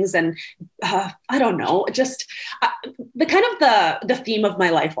about things. And I don't know, just the kind of the theme of my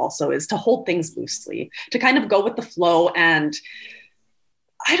life also is to hold things loosely, to kind of go with the flow and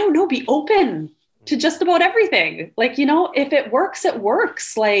I don't know, be open to just about everything. Like, if it works, it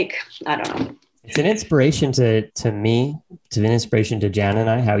works. Like, I don't know. It's an inspiration to me. It's an inspiration to Jan and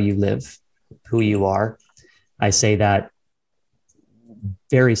I, how you live, who you are. I say that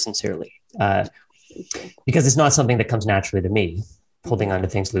very sincerely because it's not something that comes naturally to me, holding on to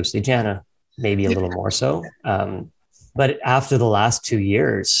things loosely. Jana, maybe a little more so. But after the last 2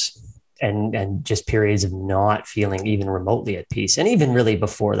 years, and just periods of not feeling even remotely at peace. And even really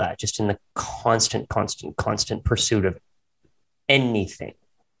before that, just in the constant pursuit of anything.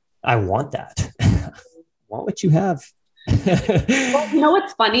 I want that. I want what you have. Well,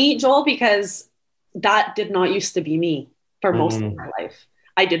 it's funny, Joel, because that did not used to be me for most of my life.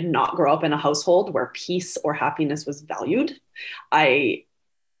 I did not grow up in a household where peace or happiness was valued. I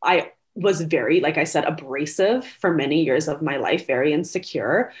was very, like I said, abrasive for many years of my life, very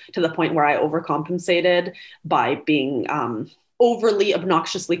insecure to the point where I overcompensated by being overly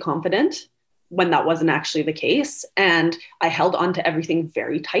obnoxiously confident when that wasn't actually the case. And I held on to everything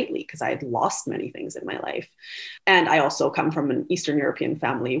very tightly because I had lost many things in my life. And I also come from an Eastern European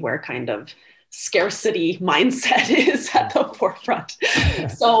family where kind of scarcity mindset is at the forefront.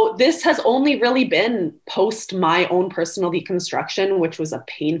 So this has only really been post my own personal deconstruction, which was a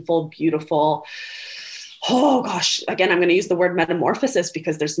painful, beautiful, oh gosh, again, I'm going to use the word metamorphosis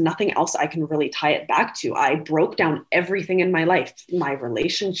because there's nothing else I can really tie it back to. I broke down everything in my life, my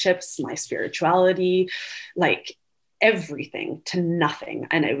relationships, my spirituality, like everything to nothing.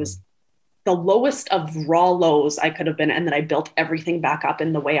 And it was the lowest of raw lows I could have been. And then I built everything back up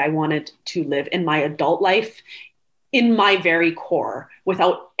in the way I wanted to live in my adult life in my very core,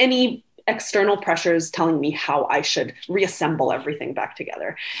 without any external pressures telling me how I should reassemble everything back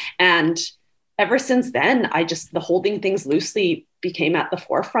together. And ever since then, the holding things loosely became at the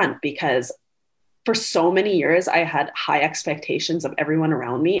forefront, because for so many years I had high expectations of everyone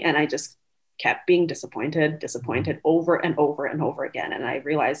around me, and I just kept being disappointed over and over and over again. And I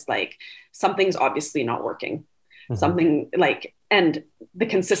realized like something's obviously not working. Something like, and the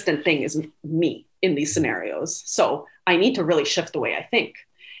consistent thing is me in these scenarios. So I need to really shift the way I think.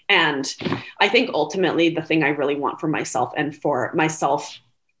 And I think ultimately the thing I really want for myself and for myself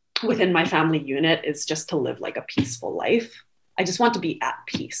within my family unit is just to live like a peaceful life. I just want to be at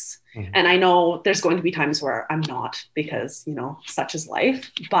peace. And I know there's going to be times where I'm not, because, you know, such is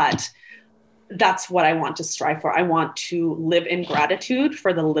life, but that's what I want to strive for. I want to live in gratitude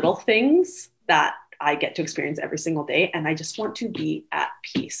for the little things that I get to experience every single day. And I just want to be at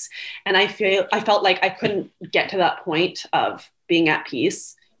peace. And I felt like I couldn't get to that point of being at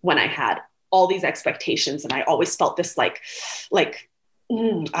peace when I had all these expectations. And I always felt this I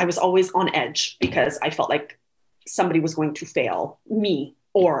was always on edge, because I felt like somebody was going to fail me,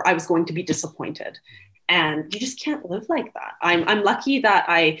 or I was going to be disappointed. And you just can't live like that. I'm lucky that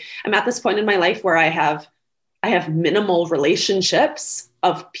I'm at this point in my life where I have minimal relationships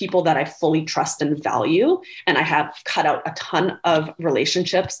of people that I fully trust and value. And I have cut out a ton of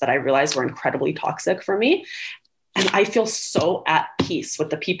relationships that I realized were incredibly toxic for me. And I feel so at peace with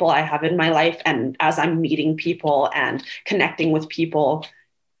the people I have in my life. And as I'm meeting people and connecting with people,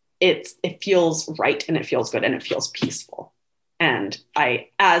 it feels right, and it feels good, and it feels peaceful. And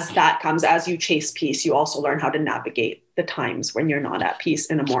as you chase peace, you also learn how to navigate the times when you're not at peace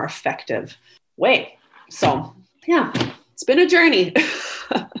in a more effective way. So yeah, it's been a journey.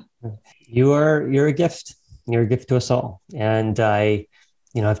 You're a gift. You're a gift to us all. And I've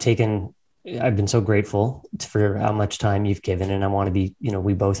been so grateful for how much time you've given. And I want to be,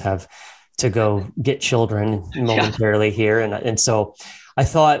 we both have to go get children momentarily here. And so I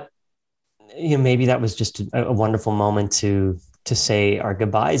thought, maybe that was just a wonderful moment to say our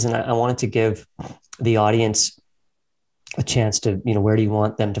goodbyes. And I wanted to give the audience a chance to, where do you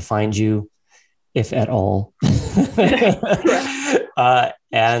want them to find you, if at all?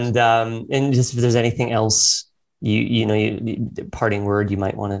 And just if there's anything else, parting word you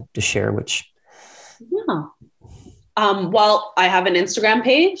might want to share, which. Yeah. Well, I have an Instagram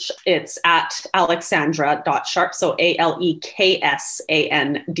page. It's at alexandra.sharpe. So ALEKSANDRA.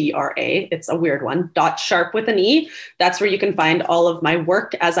 It's a weird one. .sharpe with an E. That's where you can find all of my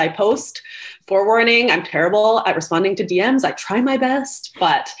work as I post. Forewarning, I'm terrible at responding to DMs. I try my best,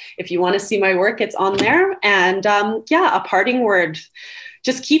 but if you want to see my work, it's on there. And a parting word,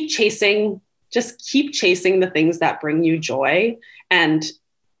 just keep chasing the things that bring you joy, and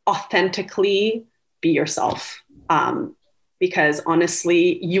authentically be yourself. Because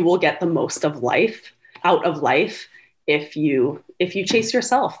honestly, you will get the most out of life if you chase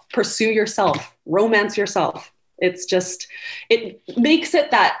yourself, pursue yourself, romance yourself. It makes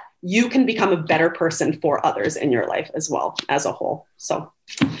it that you can become a better person for others in your life as well as a whole. So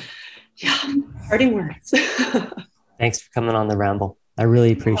yeah, parting words. Thanks for coming on the Ramble. I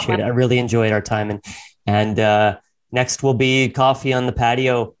really appreciate it. I really enjoyed our time. And next will be coffee on the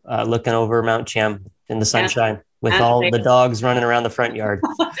patio, looking over Mount Cham in the sunshine. With all the dogs running around the front yard.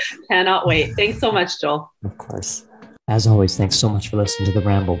 Cannot wait. Thanks so much, Joel. Of course. As always, thanks so much for listening to The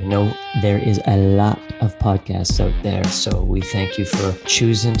Ramble. There is a lot of podcasts out there, so we thank you for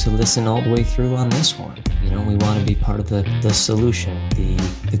choosing to listen all the way through on this one. We want to be part of the solution,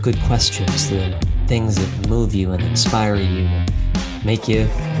 the good questions, the things that move you and inspire you, and make you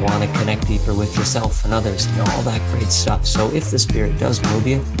want to connect deeper with yourself and others, all that great stuff. So if the spirit does move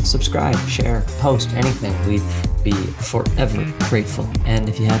you, subscribe, share, post, anything. We'd be forever grateful. And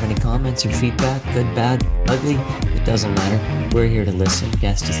if you have any comments or feedback, good, bad, ugly, it doesn't matter. We're here to listen.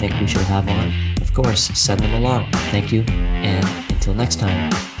 Guests you think we should have on, of course, send them along. Thank you. And until next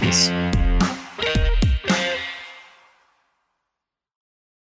time, peace.